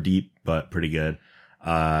super deep, but pretty good.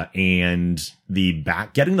 And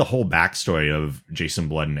getting the whole backstory of Jason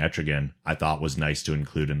Blood and Etrigan, I thought was nice to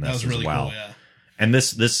include in this as well. Cool, And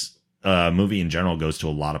this movie in general goes to a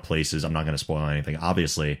lot of places. I'm not going to spoil anything,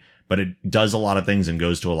 obviously, but it does a lot of things and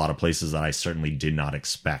goes to a lot of places that I certainly did not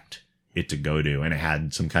expect it to go to. And it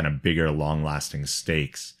had some kind of bigger, long-lasting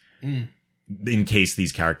stakes in case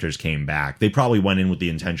these characters came back. They probably went in with the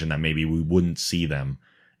intention that maybe we wouldn't see them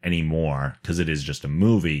anymore because it is just a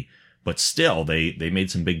movie. But still, they made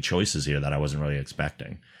some big choices here that I wasn't really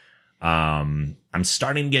expecting. I'm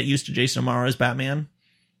starting to get used to Jason Momoa as Batman.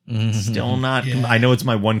 Still not. I know it's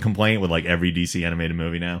my one complaint with like every DC animated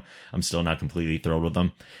movie now. I'm still not completely thrilled with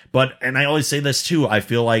them. And I always say this too. I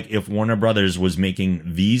feel like if Warner Brothers was making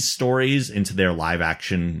these stories into their live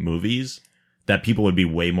action movies, that people would be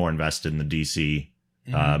way more invested in the DC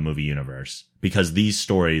movie universe, because these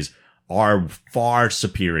stories are far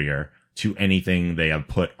superior to anything they have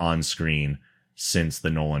put on screen since the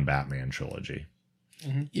Nolan Batman trilogy.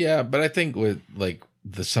 Yeah, but I think with like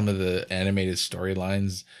some of the animated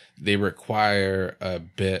storylines, they require a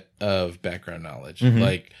bit of background knowledge.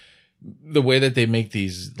 Like the way that they make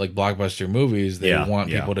these like blockbuster movies, they want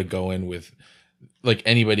people to go in with, like,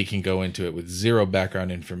 anybody can go into it with zero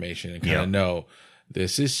background information and kind of know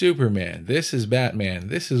this is Superman, this is Batman,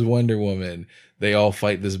 this is Wonder Woman. They all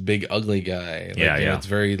fight this big ugly guy. Like, you know, it's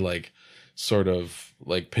very like sort of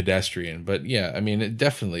like pedestrian. But yeah, I mean, it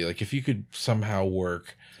definitely, like, if you could somehow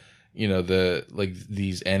work, you know, the like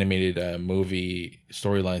these animated movie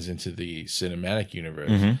storylines into the cinematic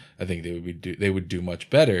universe, I think they would do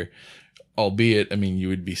much better. Albeit, I mean, you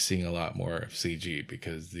would be seeing a lot more of CG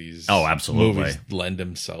because these movies lend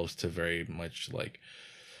themselves to very much like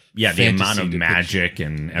the amount of magic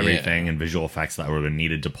and everything and visual effects that were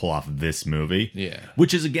needed to pull off this movie. Yeah,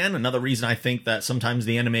 which is again another reason I think that sometimes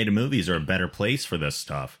the animated movies are a better place for this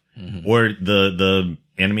stuff, or the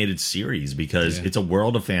animated series, because it's a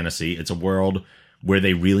world of fantasy. It's a world where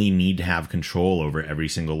they really need to have control over every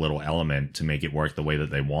single little element to make it work the way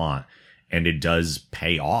that they want. And it does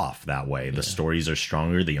pay off that way. The stories are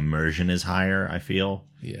stronger. The immersion is higher, I feel.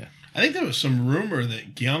 Yeah. I think there was some rumor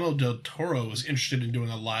that Guillermo del Toro was interested in doing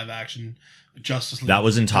a live action Justice League. That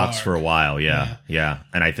was in talks for a while, yeah.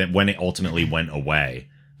 And I think when it ultimately went away,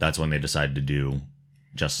 that's when they decided to do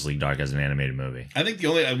Justice League Dark as an animated movie. I think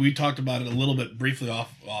we talked about it a little bit briefly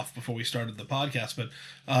off before we started the podcast, but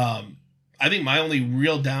I think my only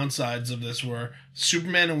real downsides of this were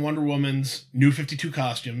Superman and Wonder Woman's New 52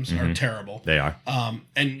 costumes are terrible. They are.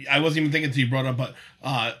 And I wasn't even thinking until you brought it up, but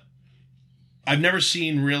I've never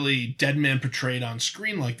seen really Deadman portrayed on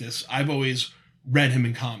screen like this. I've always read him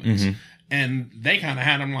in comics. And they kind of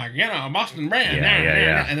had him like, Boston Brand.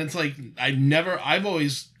 Yeah. And it's like, I've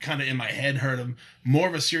always kind of in my head heard him more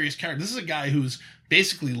of a serious character. This is a guy who's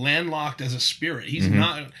basically landlocked as a spirit. He's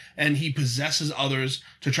not, and he possesses others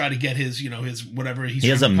to try to get his, his whatever he's. He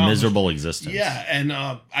has a miserable existence. Yeah. And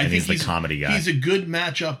I think he's the comedy guy. He's a good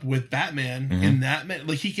matchup with Batman in that.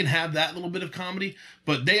 Like, he can have that little bit of comedy,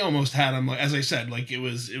 but they almost had him, like, as I said, like, it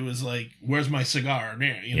was like, where's my cigar?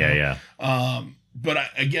 Yeah. But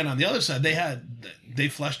again, on the other side, they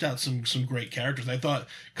fleshed out some great characters. I thought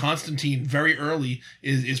Constantine very early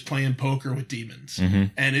is playing poker with demons,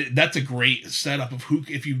 and that's a great setup of who.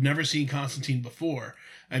 If you've never seen Constantine before,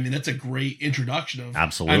 I mean, that's a great introduction of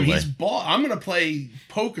absolutely. I'm going to play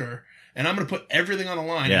poker, and I'm going to put everything on the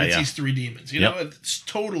line against these three demons. You know, it's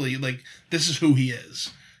totally like this is who he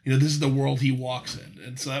is. This is the world he walks in,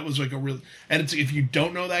 and so that was like a real. And if you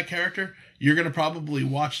don't know that character, you're going to probably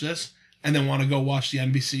watch this and then want to go watch the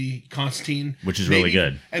NBC Constantine, which is really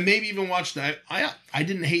good, and maybe even watch that. I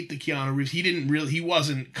didn't hate the Keanu Reeves. He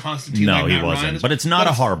wasn't Constantine. No, like he wasn't. Ryan is, but it's not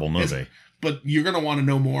a horrible movie. But you're going to want to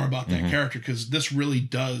know more about that character because this really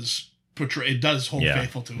does portray. It does hold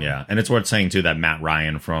faithful to him. Yeah, and it's worth saying too that Matt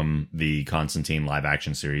Ryan from the Constantine live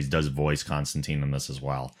action series does voice Constantine in this as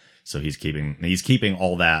well. So he's keeping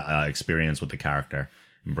all that experience with the character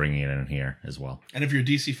and bringing it in here as well. And if you're a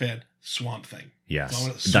DC fan, Swamp Thing.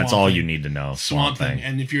 Yes, that's all you need to know. Swamp Thing.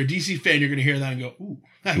 And if you're a DC fan, you're going to hear that and go, ooh,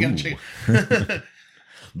 I got to check.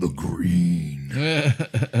 The green.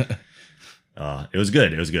 It was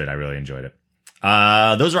good. It was good. I really enjoyed it.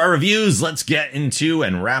 Those are our reviews. Let's get into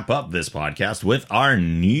and wrap up this podcast with our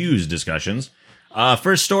news discussions.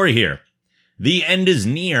 First story here. The end is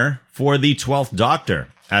near for the 12th Doctor,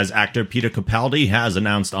 as actor Peter Capaldi has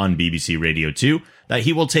announced on BBC Radio 2 that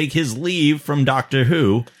he will take his leave from Doctor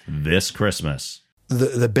Who this Christmas.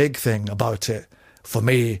 The big thing about it for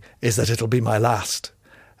me is that it'll be my last.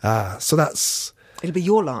 It'll be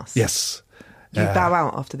your last? Yes. You bow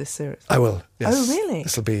out after this series? I will, yes. Oh, really?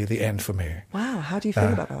 This will be the end for me. Wow, how do you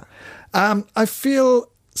feel about that? I feel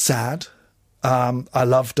sad. I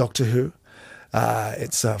love Doctor Who.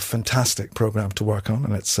 It's a fantastic program to work on,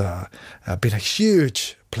 and it's been a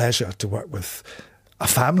huge pleasure to work with a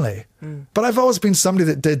family. But I've always been somebody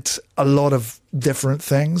that did a lot of different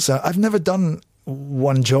things. I've never done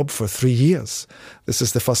one job for 3 years. This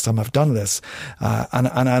is the first time I've done this. And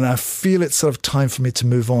I feel it's sort of time for me to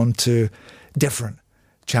move on to different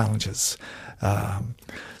challenges.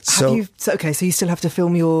 So you still have to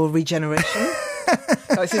film your regeneration?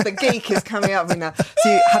 The geek is coming up now.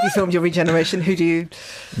 So have you filmed your regeneration? Who do you...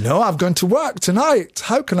 No, I've gone to work tonight.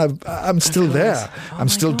 How can I... I'm still there. I'm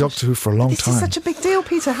still Doctor Who for a long time. This is such a big deal,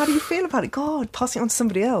 Peter. How do you feel about it? God, passing it on to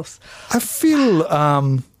somebody else. I feel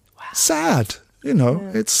sad.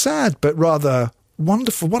 It's sad, but rather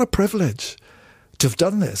wonderful. What a privilege to have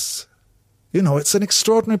done this. It's an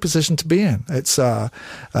extraordinary position to be in. It's,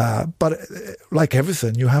 but like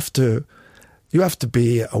everything, you have to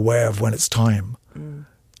be aware of when it's time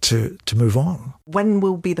to move on. When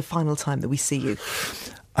will be the final time that we see you?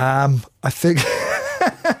 I think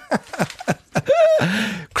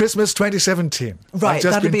Christmas 2017. Right,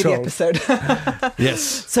 that'll be the episode. Yes.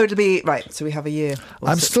 So it'll be, right, so we have a year.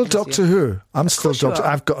 I'm still Doctor Who. I'm still Doctor.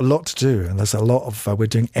 I've got a lot to do, and there's a lot of, we're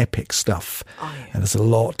doing epic stuff, and there's a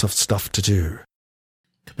lot of stuff to do.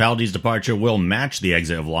 Capaldi's departure will match the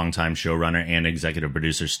exit of longtime showrunner and executive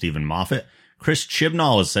producer Stephen Moffat. Chris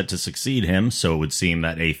Chibnall is set to succeed him, so it would seem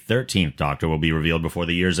that a 13th Doctor will be revealed before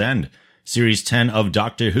the year's end. Series 10 of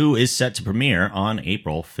Doctor Who is set to premiere on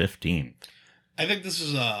April 15th. I think this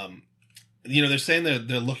is, they're saying that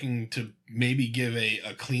they're looking to maybe give a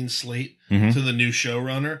clean slate to the new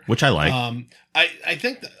showrunner. Which I like. I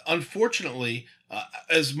think that, unfortunately,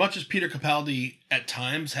 as much as Peter Capaldi at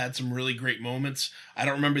times had some really great moments, I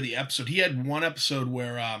don't remember the episode. He had one episode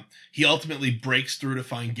where he ultimately breaks through to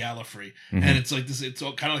find Gallifrey. And it's like this, it's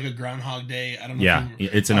kind of like a Groundhog Day. I don't know. Yeah,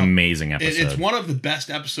 it's an amazing episode. It's one of the best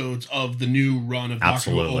episodes of the new run of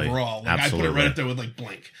Doctor Who overall. Like, I put it right up there with like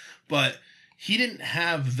Blink. But he didn't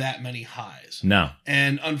have that many highs. No.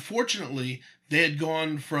 And unfortunately, they had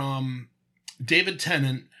gone from David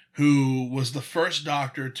Tennant, who was the first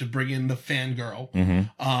Doctor to bring in the fangirl,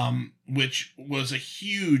 which was a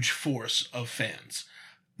huge force of fans.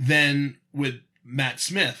 Then with Matt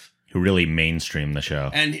Smith, who really mainstreamed the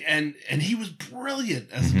show, and he was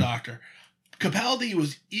brilliant as a Doctor. Capaldi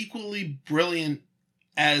was equally brilliant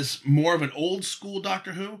as more of an old school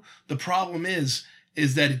Doctor Who. The problem is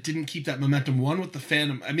that it didn't keep that momentum. One, with the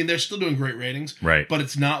fandom. I mean, they're still doing great ratings, right? But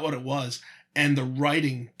it's not what it was. And the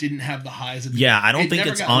writing didn't have the highs. I don't think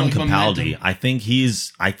it's on Capaldi. I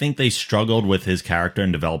think they struggled with his character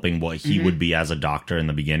and developing what he would be as a Doctor in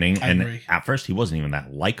the beginning. I agree. At first, he wasn't even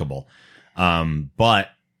that likable. But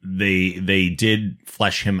they did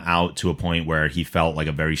flesh him out to a point where he felt like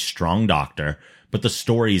a very strong Doctor. But the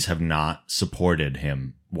stories have not supported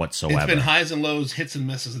him whatsoever. It's been highs and lows, hits and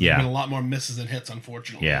misses. There's been a lot more misses than hits,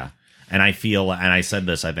 unfortunately. Yeah. And I feel, and I said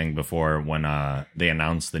this, I think, before when they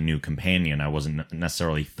announced the new companion, I wasn't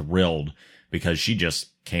necessarily thrilled because she just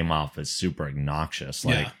came off as super obnoxious.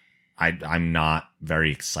 Like, I'm not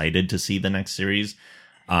very excited to see the next series.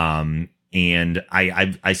 And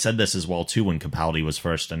I said this as well, too, when Capaldi was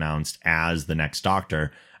first announced as the next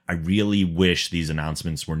Doctor. I really wish these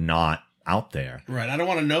announcements were not out there. Right. I don't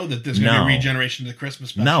want to know that there's going to be regeneration to the Christmas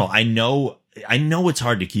special. No, I know it's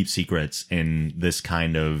hard to keep secrets in this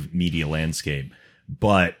kind of media landscape,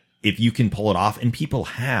 but if you can pull it off, and people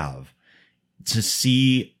have, to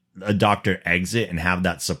see a Doctor exit and have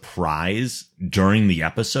that surprise during the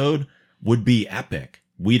episode would be epic.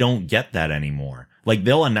 We don't get that anymore. Like,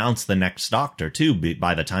 they'll announce the next Doctor too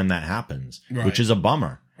by the time that happens, which is a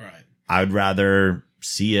bummer. Right. I would rather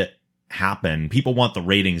see it happen. People want the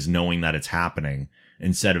ratings knowing that it's happening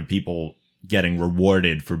instead of people getting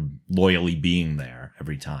rewarded for loyally being there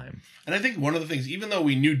every time. And I think one of the things, even though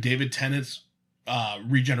we knew David Tennant's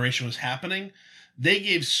regeneration was happening, they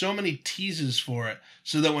gave so many teases for it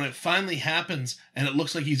so that when it finally happens and it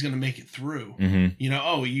looks like he's going to make it through, you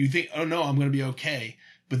know, you think, oh no, I'm going to be okay.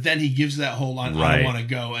 But then he gives that whole line, I don't want to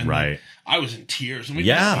go. And I was in tears. And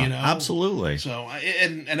absolutely. So,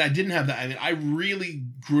 and I didn't have that. I mean, I really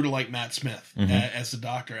grew to like Matt Smith as the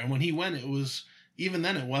Doctor. And when he went, it was, even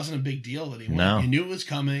then, it wasn't a big deal that he went. No. You knew it was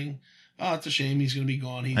coming. Oh, it's a shame he's going to be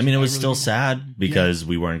gone. It was still sad because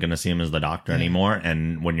we weren't going to see him as the Doctor anymore.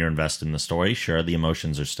 And when you're invested in the story, sure, the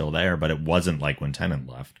emotions are still there, but it wasn't like when Tennant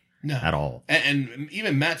left at all. And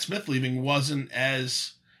even Matt Smith leaving wasn't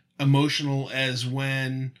as emotional as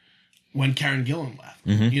when Karen Gillan left.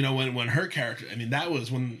 You know, when her character, I mean, that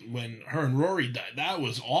was when her and Rory died. That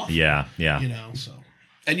was awful. Yeah. You know, so.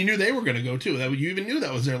 And you knew they were going to go too. You even knew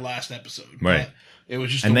that was their last episode. Right. But it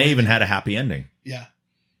was just, and they even had a happy ending. Yeah.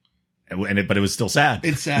 But it was still sad.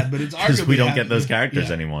 It's sad, but it's arguably because we don't get those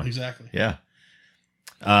characters anymore. Exactly. Yeah.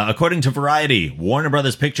 According to Variety, Warner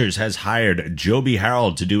Brothers Pictures has hired Joby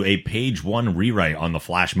Harold to do a page 1 rewrite on the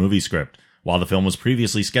Flash movie script. While the film was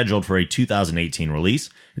previously scheduled for a 2018 release,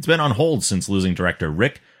 it's been on hold since losing director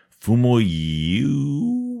Rick Famuyiwa.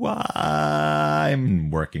 I'm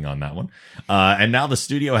working on that one. And now the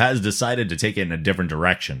studio has decided to take it in a different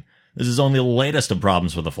direction. This is only the latest of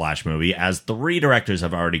problems for the Flash movie, as 3 directors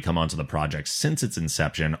have already come onto the project since its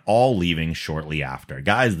inception, all leaving shortly after.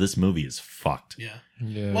 Guys, this movie is fucked. Yeah.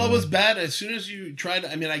 Well, it was bad as soon as you tried.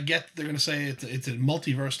 I mean, I get they're going to say it's a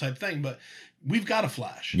multiverse type thing, but we've got a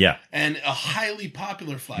Flash. Yeah. And a highly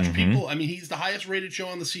popular Flash. People, I mean, he's the highest rated show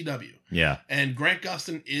on the CW. Yeah. And Grant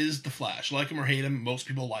Gustin is the Flash. Like him or hate him, most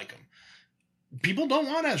people like him. People don't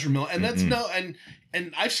want Ezra Miller, and that's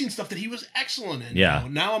and I've seen stuff that he was excellent in. Yeah. You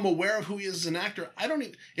know? Now I'm aware of who he is as an actor. I don't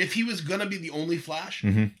even, if he was gonna be the only Flash,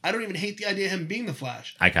 I don't even hate the idea of him being the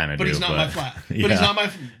Flash. I kind of do, but he's not my Flash. Yeah. But he's not my.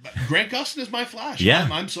 Grant Gustin is my Flash. Yeah,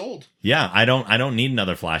 I'm sold. Yeah, I don't need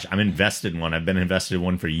another Flash. I'm invested in one. I've been invested in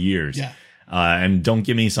one for years. Yeah. And don't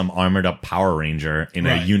give me some armored up Power Ranger in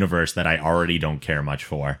a universe that I already don't care much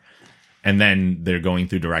for. And then they're going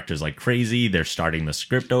through directors like crazy. They're starting the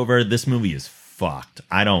script over. This movie is fucked.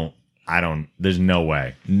 I don't, there's no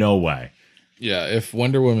way. No way. Yeah, if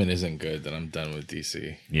Wonder Woman isn't good, then I'm done with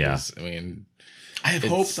DC. Yeah. I mean, I have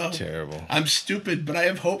hope, though. It's terrible. I'm stupid, but I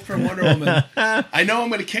have hope for Wonder Woman. I know I'm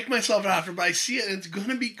going to kick myself after, but I see it and it's going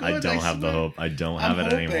to be good. I don't have the hope. I don't have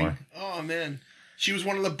it anymore. Oh, man. She was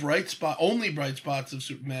one of the only bright spots of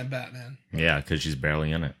Superman, Batman. Yeah, because she's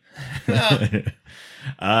barely in it. Ben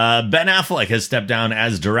Affleck has stepped down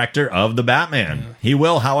as director of The Batman. Yeah. He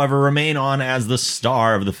will, however, remain on as the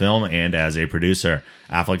star of the film and as a producer.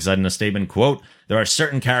 Affleck said in a statement, quote, "There are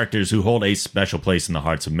certain characters who hold a special place in the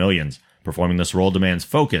hearts of millions. Performing this role demands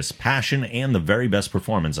focus, passion, and the very best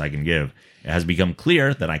performance I can give. It has become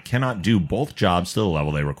clear that I cannot do both jobs to the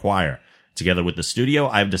level they require. Together with the studio,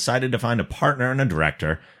 I have decided to find a partner and a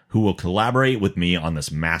director who will collaborate with me on this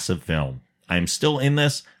massive film. I am still in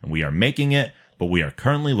this, and we are making it, but we are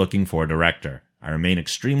currently looking for a director. I remain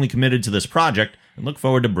extremely committed to this project and look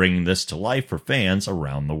forward to bringing this to life for fans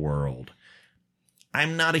around the world."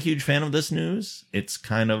 I'm not a huge fan of this news. It's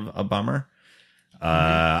kind of a bummer.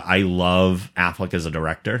 I love Affleck as a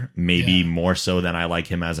director, maybe more so than I like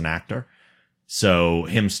him as an actor. So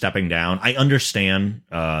him stepping down, I understand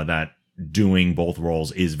that doing both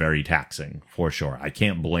roles is very taxing, for sure. I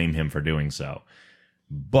can't blame him for doing so.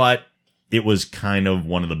 But it was kind of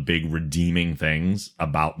one of the big redeeming things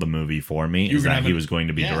about the movie for me, is that he was going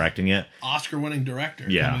to be directing it. Oscar-winning director.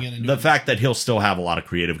 Yeah. Coming in and The fact that he'll still have a lot of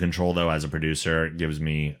creative control, though, as a producer, gives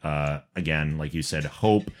me, again, like you said,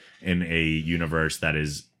 hope in a universe that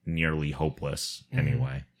is nearly hopeless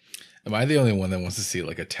anyway. Am I the only one that wants to see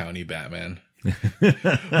like a towny Batman?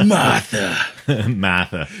 Martha.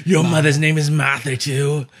 Martha. Your mother's name is Martha,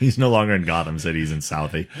 too. He's no longer in Gotham City. He's in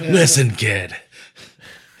Southie. Listen, kid.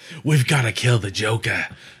 We've got to kill the Joker.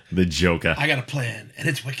 The Joker. I got a plan, and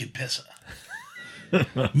it's wicked pisser.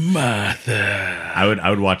 Martha. I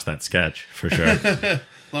would watch that sketch for sure. As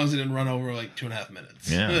long as it didn't run over like 2.5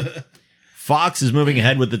 minutes. Yeah. Fox is moving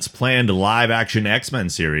ahead with its planned live-action X-Men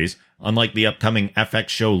series. Unlike the upcoming FX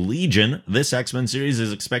show Legion, this X-Men series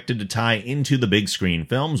is expected to tie into the big screen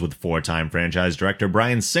films, with four-time franchise director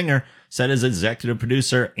Bryan Singer set as executive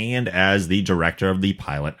producer and as the director of the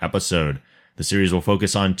pilot episode. The series will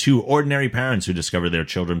focus on two ordinary parents who discover their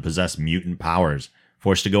children possess mutant powers.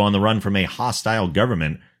 Forced to go on the run from a hostile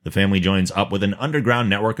government, the family joins up with an underground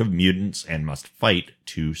network of mutants and must fight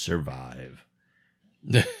to survive.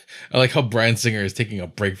 I like how Bryan Singer is taking a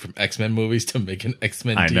break from X-Men movies to make an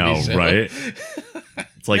X-Men TV show. Right?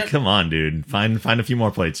 It's like, come on, dude. Find a few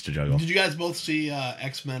more plates to juggle. Did you guys both see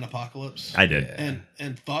X-Men Apocalypse? I did.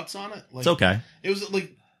 And thoughts on it? Like, it's okay. It was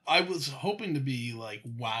like, I was hoping to be like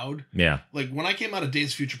wowed. Yeah. Like when I came out of Days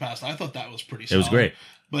of Future Past, I thought that was pretty solid. It was great.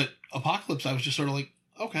 But Apocalypse, I was just sort of like,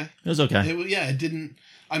 okay. It was okay. It didn't.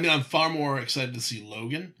 I mean, I'm far more excited to see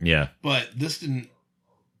Logan. Yeah. But this didn't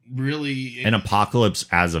really. And Apocalypse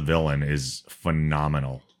as a villain is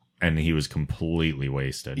phenomenal. And he was completely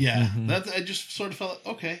wasted. Yeah. I just sort of felt,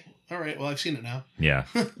 okay, all right, well, I've seen it now. Yeah.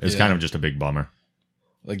 It was kind of just a big bummer.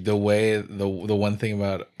 Like the way, the one thing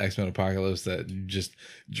about X-Men Apocalypse that just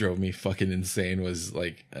drove me fucking insane was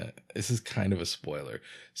like, this is kind of a spoiler.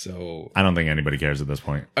 So I don't think anybody cares at this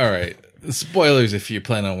point. All right. Spoilers if you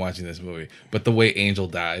plan on watching this movie. But the way Angel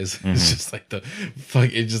dies, it's just like the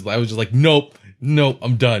fuck. I was just like, nope,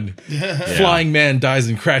 I'm done. Flying man dies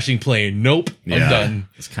in crashing plane. Nope, I'm done.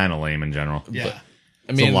 It's kind of lame in general. Yeah. But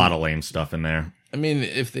I mean, a lot of lame stuff in there. I mean,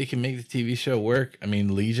 if they can make the TV show work, I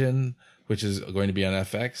mean, Legion, which is going to be on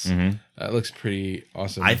FX, that looks pretty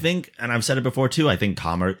awesome. I think, and I've said it before too, I think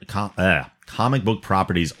comic book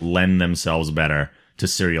properties lend themselves better to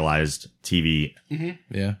serialized TV.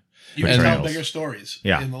 Yeah. You can tell bigger stories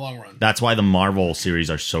in the long run. That's why the Marvel series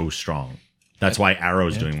are so strong. That's why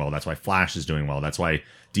Arrow's doing well. That's why Flash is doing well. That's why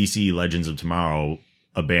DC Legends of Tomorrow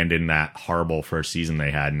abandoned that horrible first season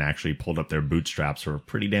they had and actually pulled up their bootstraps for a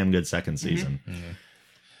pretty damn good second season.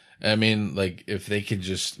 I mean, like, if they could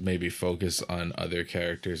just maybe focus on other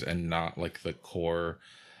characters and not, like, the core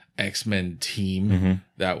X-Men team,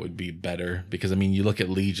 that would be better. Because, I mean, you look at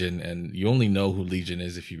Legion, and you only know who Legion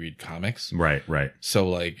is if you read comics. Right. So,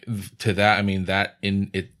 like, to that, I mean, that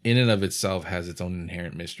in and of itself has its own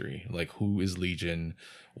inherent mystery. Like, who is Legion?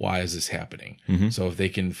 Why is this happening? So if they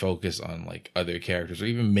can focus on, like, other characters, or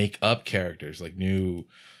even make up characters, like new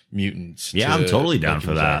mutants. Yeah, I'm totally down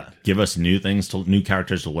for that. Give us new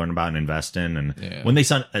characters to learn about and invest in. And when they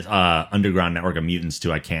sent underground network of mutants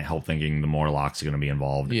too, I can't help thinking the Morlocks are going to be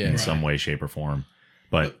involved in some way, shape, or form.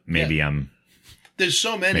 But maybe there's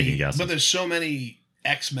so many, making guesses. But there's so many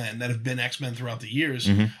X-Men that have been X-Men throughout the years.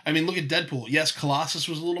 I mean, look at Deadpool. Yes, Colossus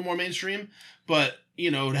was a little more mainstream, but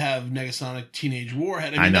to have Negasonic Teenage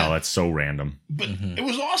Warhead. I know that's so random, but it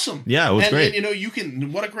was awesome. Yeah, it was great. And you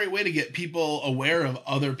can. What a great way to get people aware of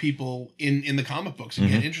other people in the comic books and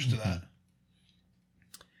get interested in that.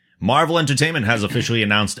 Marvel Entertainment has officially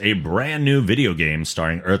announced a brand new video game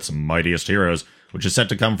starring Earth's mightiest heroes, which is set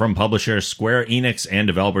to come from publisher Square Enix and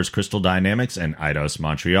developers Crystal Dynamics and Eidos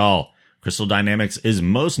Montreal. Crystal Dynamics is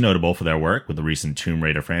most notable for their work with the recent Tomb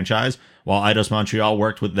Raider franchise, while Eidos Montreal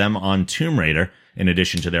worked with them on Tomb Raider, in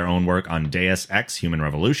addition to their own work on Deus Ex Human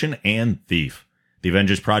Revolution and Thief. The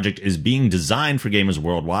Avengers project is being designed for gamers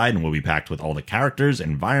worldwide and will be packed with all the characters,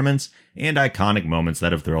 environments, and iconic moments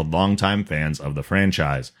that have thrilled longtime fans of the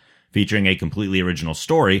franchise. Featuring a completely original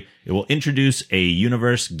story, it will introduce a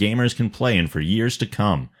universe gamers can play in for years to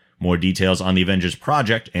come. More details on the Avengers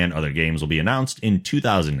project and other games will be announced in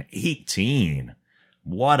 2018.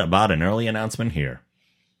 What about an early announcement here?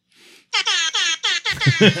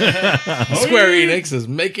 Square Enix is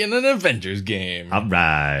making an Avengers game. All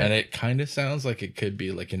right. And it kind of sounds like it could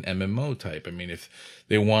be like an MMO type. I mean, if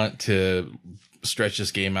they want to stretch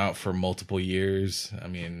this game out for multiple years. I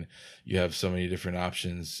mean, you have so many different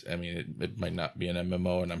options. I mean, it might not be an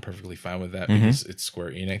MMO, and I'm perfectly fine with that because it's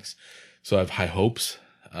Square Enix. So I have high hopes.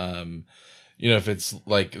 If it's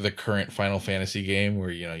like the current Final Fantasy game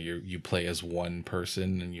where, you play as one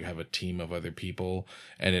person and you have a team of other people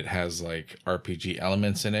and it has like RPG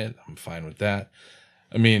elements in it, I'm fine with that.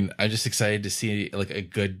 I mean, I'm just excited to see like a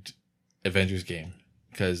good Avengers game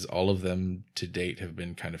because all of them to date have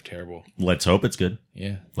been kind of terrible. Let's hope it's good.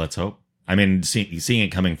 Yeah. Let's hope. I mean, seeing it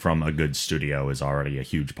coming from a good studio is already a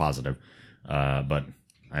huge positive. But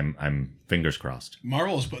I'm fingers crossed.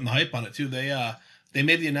 Marvel is putting the hype on it too. They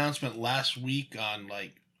made the announcement last week on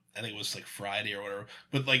like, I think it was like Friday or whatever.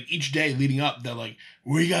 But like each day leading up, they're like,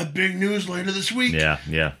 we got big news later this week. Yeah.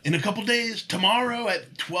 In a couple days, tomorrow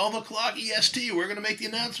at 12 o'clock EST, we're going to make the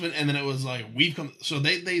announcement. And then it was like, we've come. So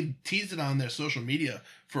they teased it on their social media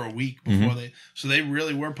for a week before so they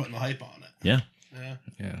really were putting the hype on it. Yeah.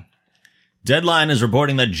 Deadline is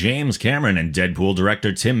reporting that James Cameron and Deadpool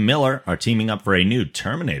director Tim Miller are teaming up for a new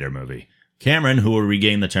Terminator movie. Cameron, who will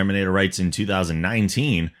regain the Terminator rights in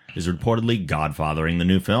 2019, is reportedly godfathering the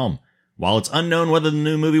new film. While it's unknown whether the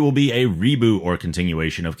new movie will be a reboot or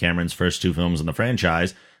continuation of Cameron's first two films in the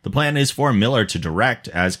franchise, the plan is for Miller to direct,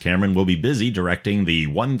 as Cameron will be busy directing the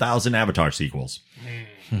 1,000 Avatar sequels.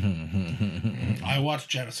 I watched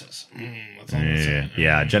Genesis. That's all I'm saying.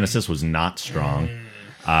 Yeah, Genesis was not strong.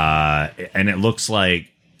 And it looks like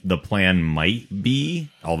the plan might be,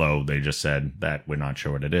 although they just said that we're not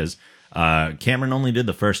sure what it is, Cameron only did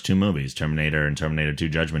the first two movies, Terminator and Terminator 2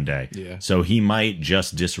 Judgment Day. Yeah. So he might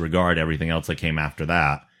just disregard everything else that came after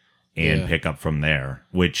that and pick up from there,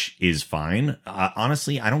 which is fine.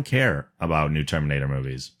 Honestly, I don't care about new Terminator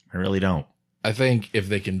movies. I really don't. I think if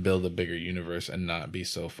they can build a bigger universe and not be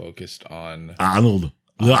so focused on Arnold.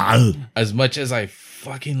 As much as I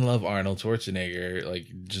fucking love Arnold Schwarzenegger, like,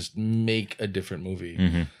 just make a different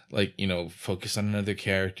movie. Like, focus on another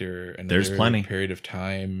character, There's plenty. Period of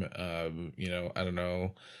time. I don't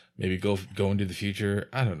know. Maybe go into the future.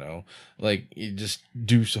 I don't know. Like, you just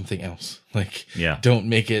do something else. Like, don't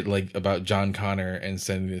make it like about John Connor and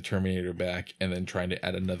sending the Terminator back and then trying to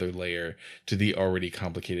add another layer to the already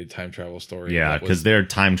complicated time travel story. Yeah, because their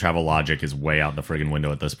time travel logic is way out the friggin'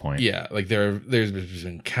 window at this point. Yeah, like there's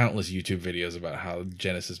been countless YouTube videos about how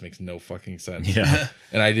Genesis makes no fucking sense. Yeah.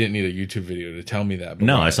 And I didn't need a YouTube video to tell me that. But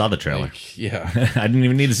No, I saw the trailer. I didn't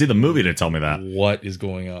even need to see the movie to tell me that. What is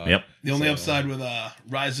going on? Yep. The only upside with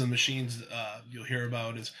Rise of the Machines you'll hear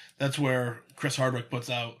about is that's where Chris Hardwick puts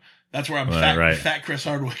out. That's where I'm fat Chris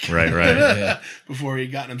Hardwick. Right. Before he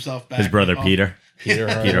got himself back. His brother Peter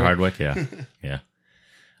Hardwick. Peter Hardwick, yeah.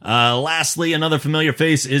 Lastly, another familiar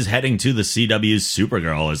face is heading to the CW's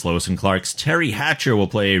Supergirl, as Lois and Clark's Terry Hatcher will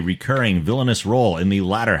play a recurring villainous role in the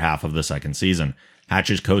latter half of the second season.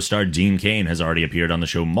 Hatcher's co-star Dean Cain has already appeared on the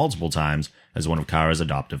show multiple times as one of Kara's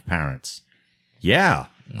adoptive parents. Yeah,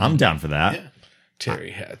 I'm down for that. Yeah.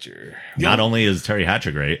 Terry Hatcher. Not only is Terry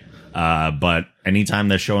Hatcher great, but anytime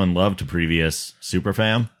they're showing love to previous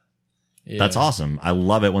Superfam, that's awesome. I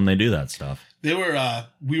love it when they do that stuff. They were,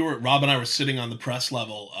 Rob and I were sitting on the press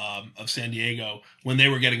level of San Diego when they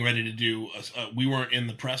were getting ready to do, we weren't in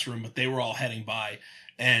the press room, but they were all heading by.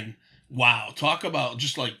 And wow, talk about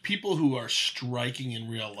just like people who are striking in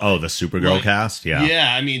real life. Oh, the Supergirl cast? Yeah.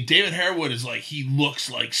 Yeah, I mean, David Harewood is like, he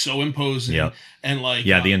looks like so imposing. Yep. And like,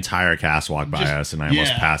 the entire cast walked by us and I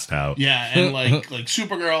almost passed out. Yeah, and like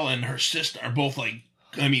Supergirl and her sister are both like,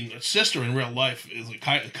 I mean, her sister in real life is like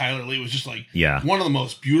Kyler Lee was just like one of the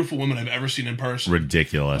most beautiful women I've ever seen in person.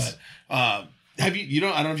 Ridiculous. But, have you?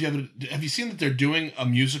 I don't know if have you seen that they're doing a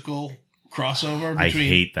musical crossover between, I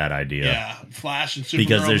hate that idea. Yeah, Flash and Supergirl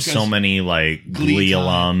because there's so many like Glee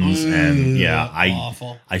alums and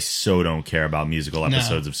awful. I so don't care about musical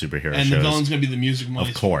episodes of superhero shows. And the villain's gonna be the music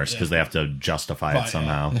of course, because they have to justify it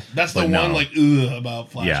somehow. That's the one like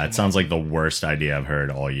about Flash. Yeah, it sounds like the worst idea I've heard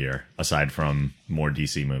all year, aside from more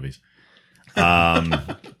DC movies.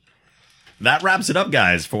 That wraps it up,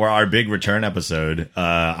 guys, for our big return episode.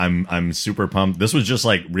 I'm super pumped. This was just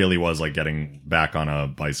like really was like getting back on a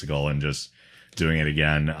bicycle and just doing it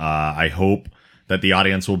again. I hope that the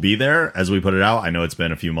audience will be there as we put it out. I know it's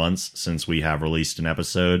been a few months since we have released an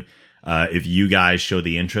episode. If you guys show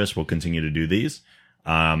the interest, we'll continue to do these.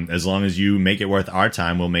 As long as you make it worth our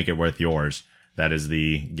time, we'll make it worth yours. That is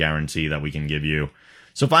the guarantee that we can give you.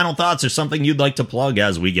 So final thoughts or something you'd like to plug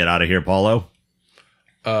as we get out of here, Paulo?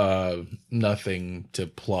 Nothing to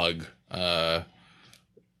plug. I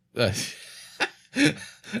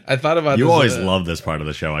thought about you this, always love this part of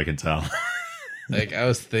the show, I can tell. Like, I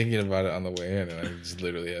was thinking about it on the way in, and I just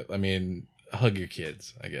literally, I mean, hug your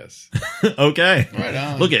kids, I guess. Okay. Right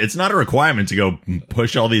on. Look, it's not a requirement to go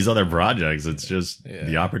push all these other projects. It's just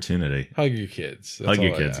the opportunity. Hug your kids. That's Hug all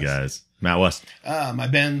your I kids, ask. guys. Matt West. My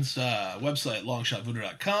band's website,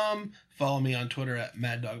 longshotvoodoo.com. Follow me on Twitter at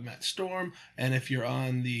MaddDogMattStorm. And if you're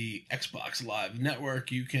on the Xbox Live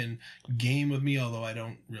Network, you can game with me, although I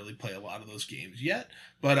don't really play a lot of those games yet.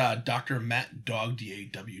 But Dr. Matt Dog,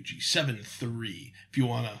 DAWG73, if you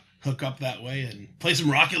want to hook up that way and play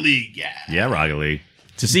some Rocket League. Yeah, Rocket League.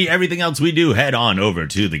 To see everything else we do, head on over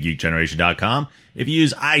to thegeekgeneration.com. If you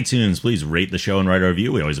use iTunes, please rate the show and write a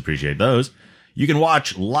review. We always appreciate those. You can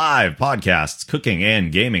watch live podcasts, cooking,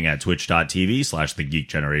 and gaming at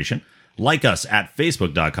twitch.tv/thegeekgeneration. Like us at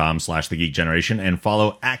facebook.com/thegeekgeneration and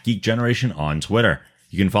follow at Geek Generation on Twitter.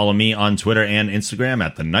 You can follow me on Twitter and Instagram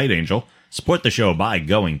at The Night Angel. Support the show by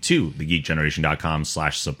going to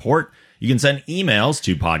thegeekgeneration.com/support. You can send emails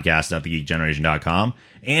to podcast@thegeekgeneration.com.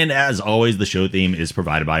 And as always, the show theme is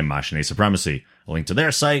provided by Machine Supremacy. A link to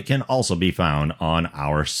their site can also be found on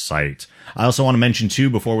our site. I also want to mention,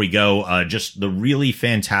 too, before we go, just the really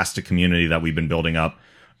fantastic community that we've been building up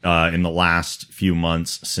in the last few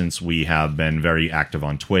months since we have been very active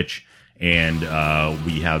on Twitch. And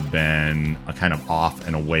we have been kind of off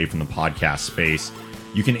and away from the podcast space.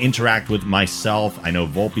 You can interact with myself. I know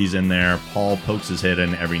Volpe's in there. Paul pokes his head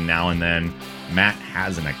in every now and then. Matt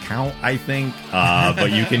has an account, I think.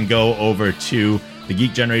 But you can go over to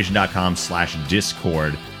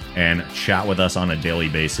thegeekgeneration.com/Discord and chat with us on a daily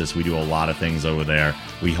basis. We do a lot of things over there.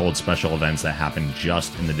 We hold special events that happen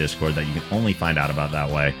just in the Discord that you can only find out about that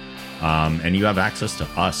way. And you have access to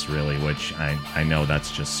us, really, which I know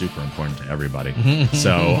that's just super important to everybody.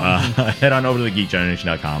 So head on over to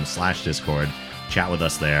thegeekgeneration.com/Discord. Chat with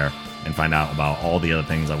us there and find out about all the other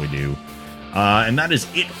things that we do. And that is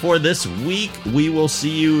it for this week. We will see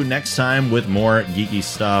you next time with more geeky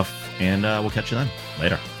stuff, and we'll catch you then.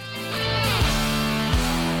 Later.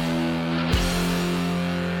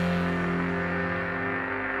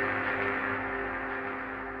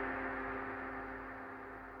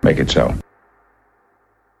 Make it so.